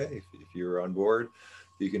distinguish. Okay, if you're on board,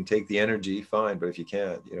 you can take the energy, fine. But if you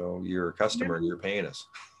can't, you're a customer and you're paying us.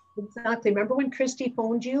 Exactly. Remember when Christy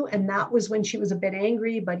phoned you, and that was when she was a bit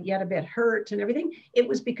angry, but yet a bit hurt and everything? It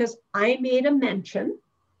was because I made a mention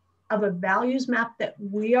of a values map that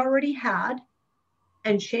we already had,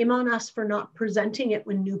 and shame on us for not presenting it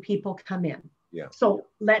when new people come in. Yeah. So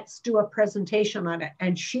let's do a presentation on it.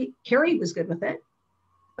 And Carrie was good with it.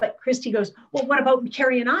 But Christy goes, well, what about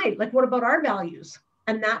Carrie and I? Like, what about our values?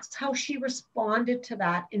 And that's how she responded to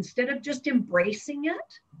that, instead of just embracing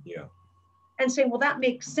it. Yeah. And saying, well, that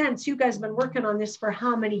makes sense. You guys have been working on this for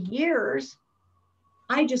how many years?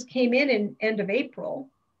 I just came in end of April.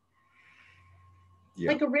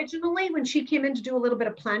 Yeah. Like originally, when she came in to do a little bit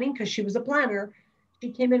of planning, because she was a planner, she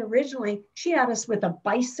came in originally, she had us with a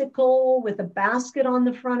bicycle with a basket on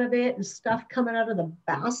the front of it and stuff coming out of the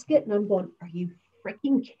basket. And I'm going, are you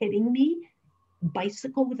freaking kidding me?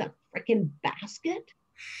 Bicycle with a freaking basket?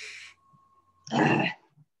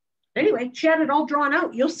 Anyway, she had it all drawn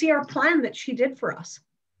out. You'll see our plan that she did for us.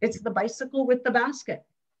 It's the bicycle with the basket.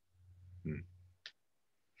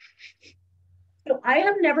 So I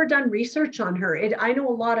have never done research on her. I know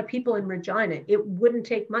a lot of people in Regina. It wouldn't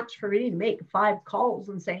take much for me to make 5 calls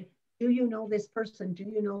and say, do you know this person? Do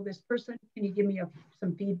you know this person? Can you give me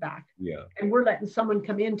some feedback? Yeah. And we're letting someone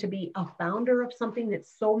come in to be a founder of something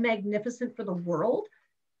that's so magnificent for the world.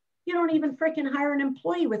 You don't even freaking hire an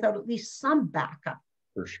employee without at least some backup.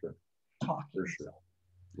 For sure. Talking. For sure.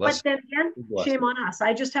 But then again, shame on us.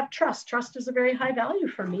 I just have trust. Trust is a very high value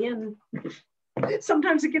for me. And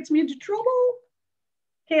sometimes it gets me into trouble.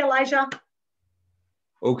 Okay, Elijah.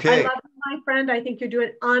 Okay. I love you, my friend. I think you're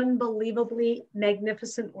doing unbelievably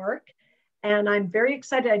magnificent work. And I'm very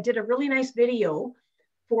excited. I did a really nice video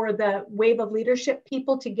for the Wave of Leadership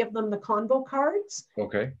people to give them the convo cards.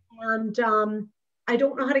 Okay. And I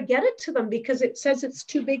don't know how to get it to them because it says it's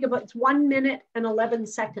too big. It's 1 minute and 11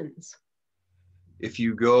 seconds. If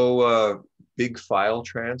you go big file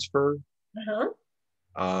transfer,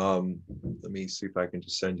 let me see if I can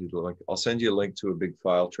just send you the link. I'll send you a link to a big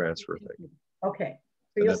file transfer thing. Okay.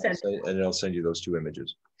 So you'll send it. And I'll send you those 2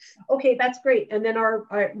 images. Okay, that's great. And then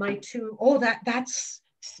my 2, that's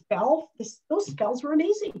spell. Those spells were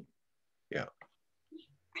amazing. Yeah.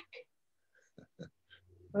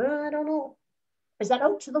 I don't know. Is that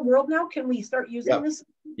out to the world now? Can we start using this?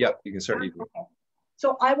 Yeah, you can start using it. Okay.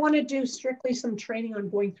 So I want to do strictly some training on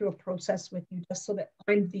going through a process with you just so that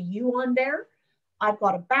I'm the you on there. I've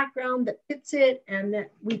got a background that fits it and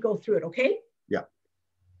that we go through it, okay? Yeah.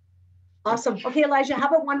 Awesome. Okay, Elijah,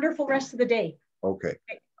 have a wonderful rest of the day. Okay.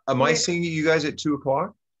 Am I seeing you guys at 2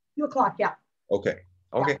 o'clock? 2 o'clock, yeah. Okay.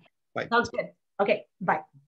 Okay. Yeah. Bye. Sounds good. Okay, bye.